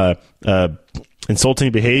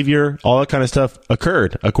 insulting behavior, all that kind of stuff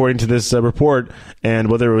occurred according to this report. And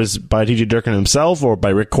whether it was by DJ Durkin himself or by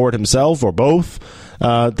Rick Court himself or both,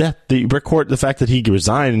 Rick Court, the fact that he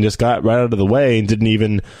resigned and just got right out of the way and didn't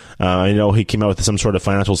even, I know he came out with some sort of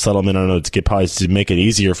financial settlement. I don't know, to make it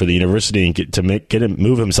easier for the university and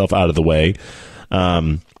move himself out of the way.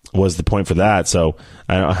 Was the point for that. So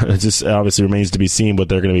it just obviously remains to be seen what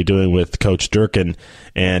they're going to be doing with Coach Durkin,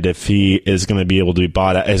 and if he is going to be able to be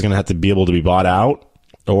bought out, is going to have to be able to be bought out,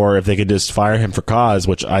 or if they could just fire him for cause,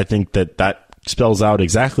 which I think that spells out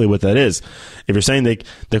exactly what that is. If you're saying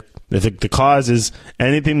the cause is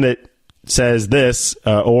anything that says this,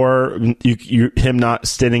 or him not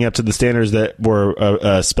standing up to the standards that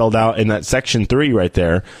were spelled out in that Section 3 right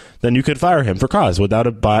there, then you could fire him for cause without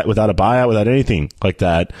a buyout, without anything like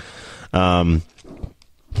that.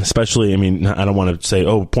 Especially, I mean, I don't want to say,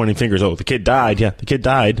 pointing fingers. The kid died. Yeah, the kid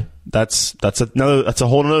died. That's a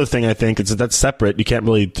whole other thing. I think that's separate. You can't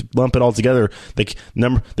really lump it all together. The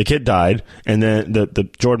kid died, and then the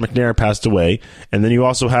Jordan McNair passed away, and then you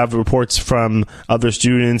also have reports from other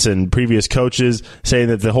students and previous coaches saying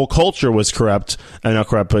that the whole culture was corrupt, not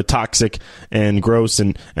corrupt, but toxic and gross,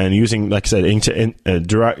 and using, like I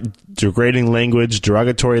said, degrading language,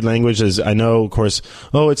 derogatory language. As I know, of course,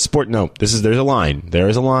 it's sport. No, there's a line. There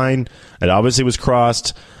is a line. It obviously was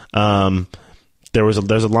crossed. There's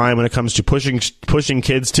a line when it comes to pushing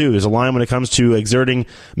kids too. There's a line when it comes to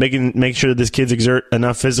make sure that these kids exert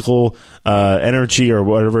enough physical energy or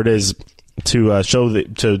whatever it is to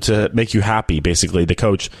to make you happy. Basically, the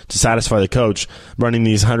coach, to satisfy the coach, running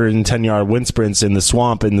these 110-yard wind sprints in the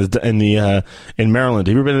swamp in Maryland.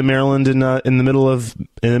 Have you ever been to Maryland in the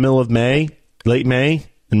middle of May, late May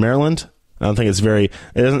in Maryland? I don't think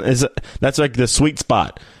that's like the sweet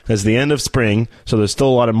spot. It's the end of spring, so there's still a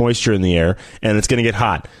lot of moisture in the air, and it's going to get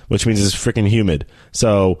hot, which means it's freaking humid.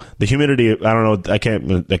 So the humidity, I don't know, I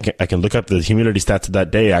can look up the humidity stats of that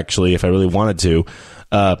day, actually, if I really wanted to,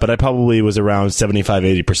 but I probably was around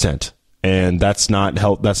 75-80%. And that's not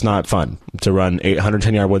fun to run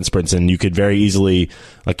 110-yard wind sprints, and you could very easily,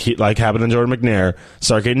 like happened to Jordan McNair,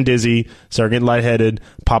 start getting dizzy, start getting lightheaded,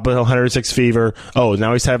 pop a 106 fever. Oh,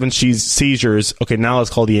 now he's having seizures. Okay, now let's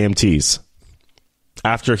call the EMTs.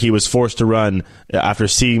 After he was forced to run, after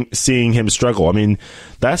seeing him struggle. I mean,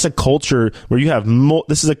 that's a culture where you have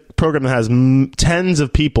this is a program that has tens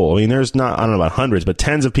of people. I mean, there's not, I don't know about hundreds, but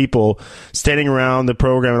tens of people standing around the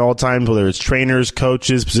program at all times, whether it's trainers,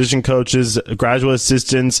 coaches, position coaches, graduate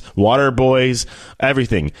assistants, water boys,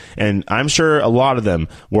 everything. And I'm sure a lot of them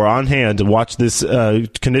were on hand to watch this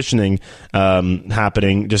conditioning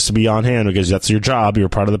happening, just to be on hand, because that's your job. You're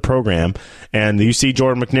part of the program. And you see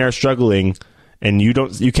Jordan McNair struggling, and you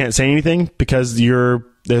can't say anything because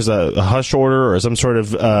there's a hush order or some sort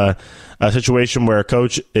of a situation where a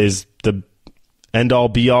coach is the end all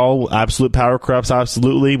be all, absolute power corrupts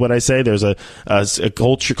absolutely. What I say, there's a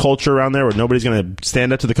culture around there where nobody's going to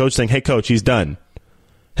stand up to the coach saying, "Hey coach, he's done.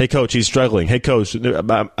 Hey coach, he's struggling. Hey coach,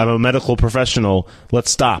 I'm a medical professional. Let's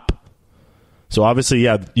stop." So obviously,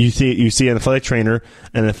 yeah, you see an athletic trainer,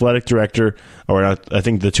 an athletic director, or I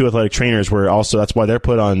think the two athletic trainers were also, that's why they're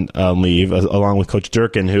put on leave, along with Coach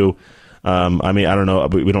Durkin, who, I mean, I don't know,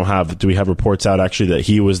 do we have reports out actually that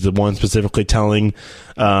he was the one specifically telling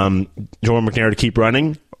Jordan McNair to keep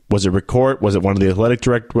running? Was it McCourt? Was it one of the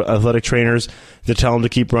athletic trainers to tell him to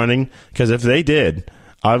keep running? Because if they did,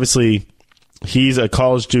 obviously, he's a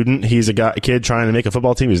college student. He's a kid trying to make a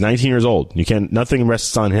football team. He's 19 years old. Nothing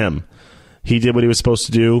rests on him. He did what he was supposed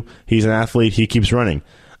to do. He's an athlete. He keeps running.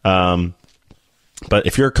 But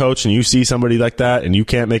if you're a coach and you see somebody like that and you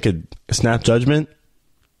can't make a snap judgment,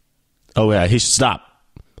 oh yeah, he should stop.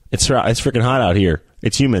 It's freaking hot out here.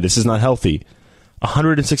 It's humid. This is not healthy.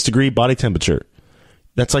 106-degree body temperature.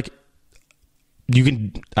 That's like,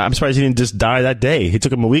 I'm surprised he didn't just die that day. It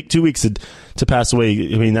took him 2 weeks to pass away.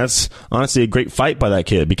 I mean, that's honestly a great fight by that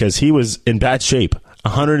kid because he was in bad shape.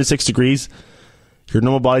 106 degrees. Your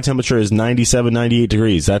normal body temperature is 97, 98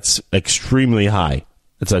 degrees. That's extremely high.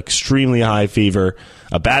 It's an extremely high fever.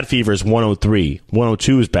 A bad fever is 103.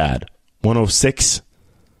 102 is bad. 106.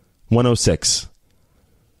 106.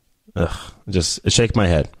 Ugh, just shake my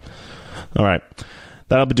head. All right.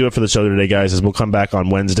 That'll do it for the show today, guys, as we'll come back on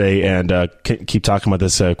Wednesday and keep talking about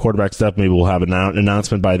this quarterback stuff. Maybe we'll have an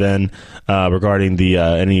announcement by then regarding the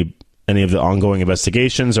any of the ongoing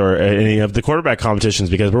investigations or any of the quarterback competitions,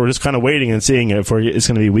 because we're just kind of waiting and seeing if it's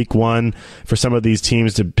going to be week one for some of these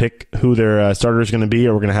teams to pick who their starter is going to be,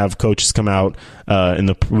 or we're going to have coaches come out in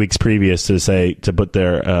the weeks previous to put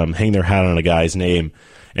their hang their hat on a guy's name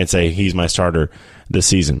and say he's my starter this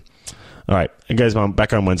season. All right, and guys, I'm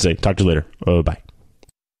back on Wednesday. Talk to you later. Bye.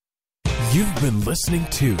 You've been listening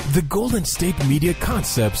to the Golden State Media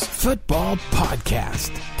Concepts Football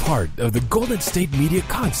Podcast, part of the Golden State Media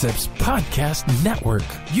Concepts Podcast Network.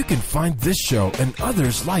 You can find this show and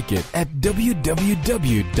others like it at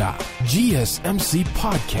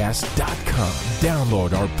www.gsmcpodcast.com.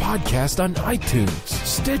 Download our podcast on iTunes,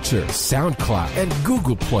 Stitcher, SoundCloud, and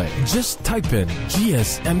Google Play. Just type in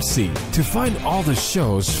GSMC to find all the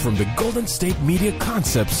shows from the Golden State Media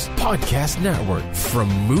Concepts Podcast Network, from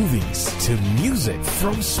movies to music,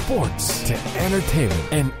 from sports to entertainment,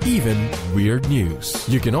 and even weird news.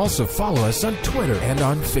 You can also follow us on Twitter and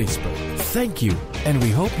on Facebook. Thank you, and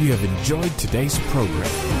we hope you have enjoyed today's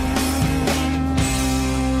program.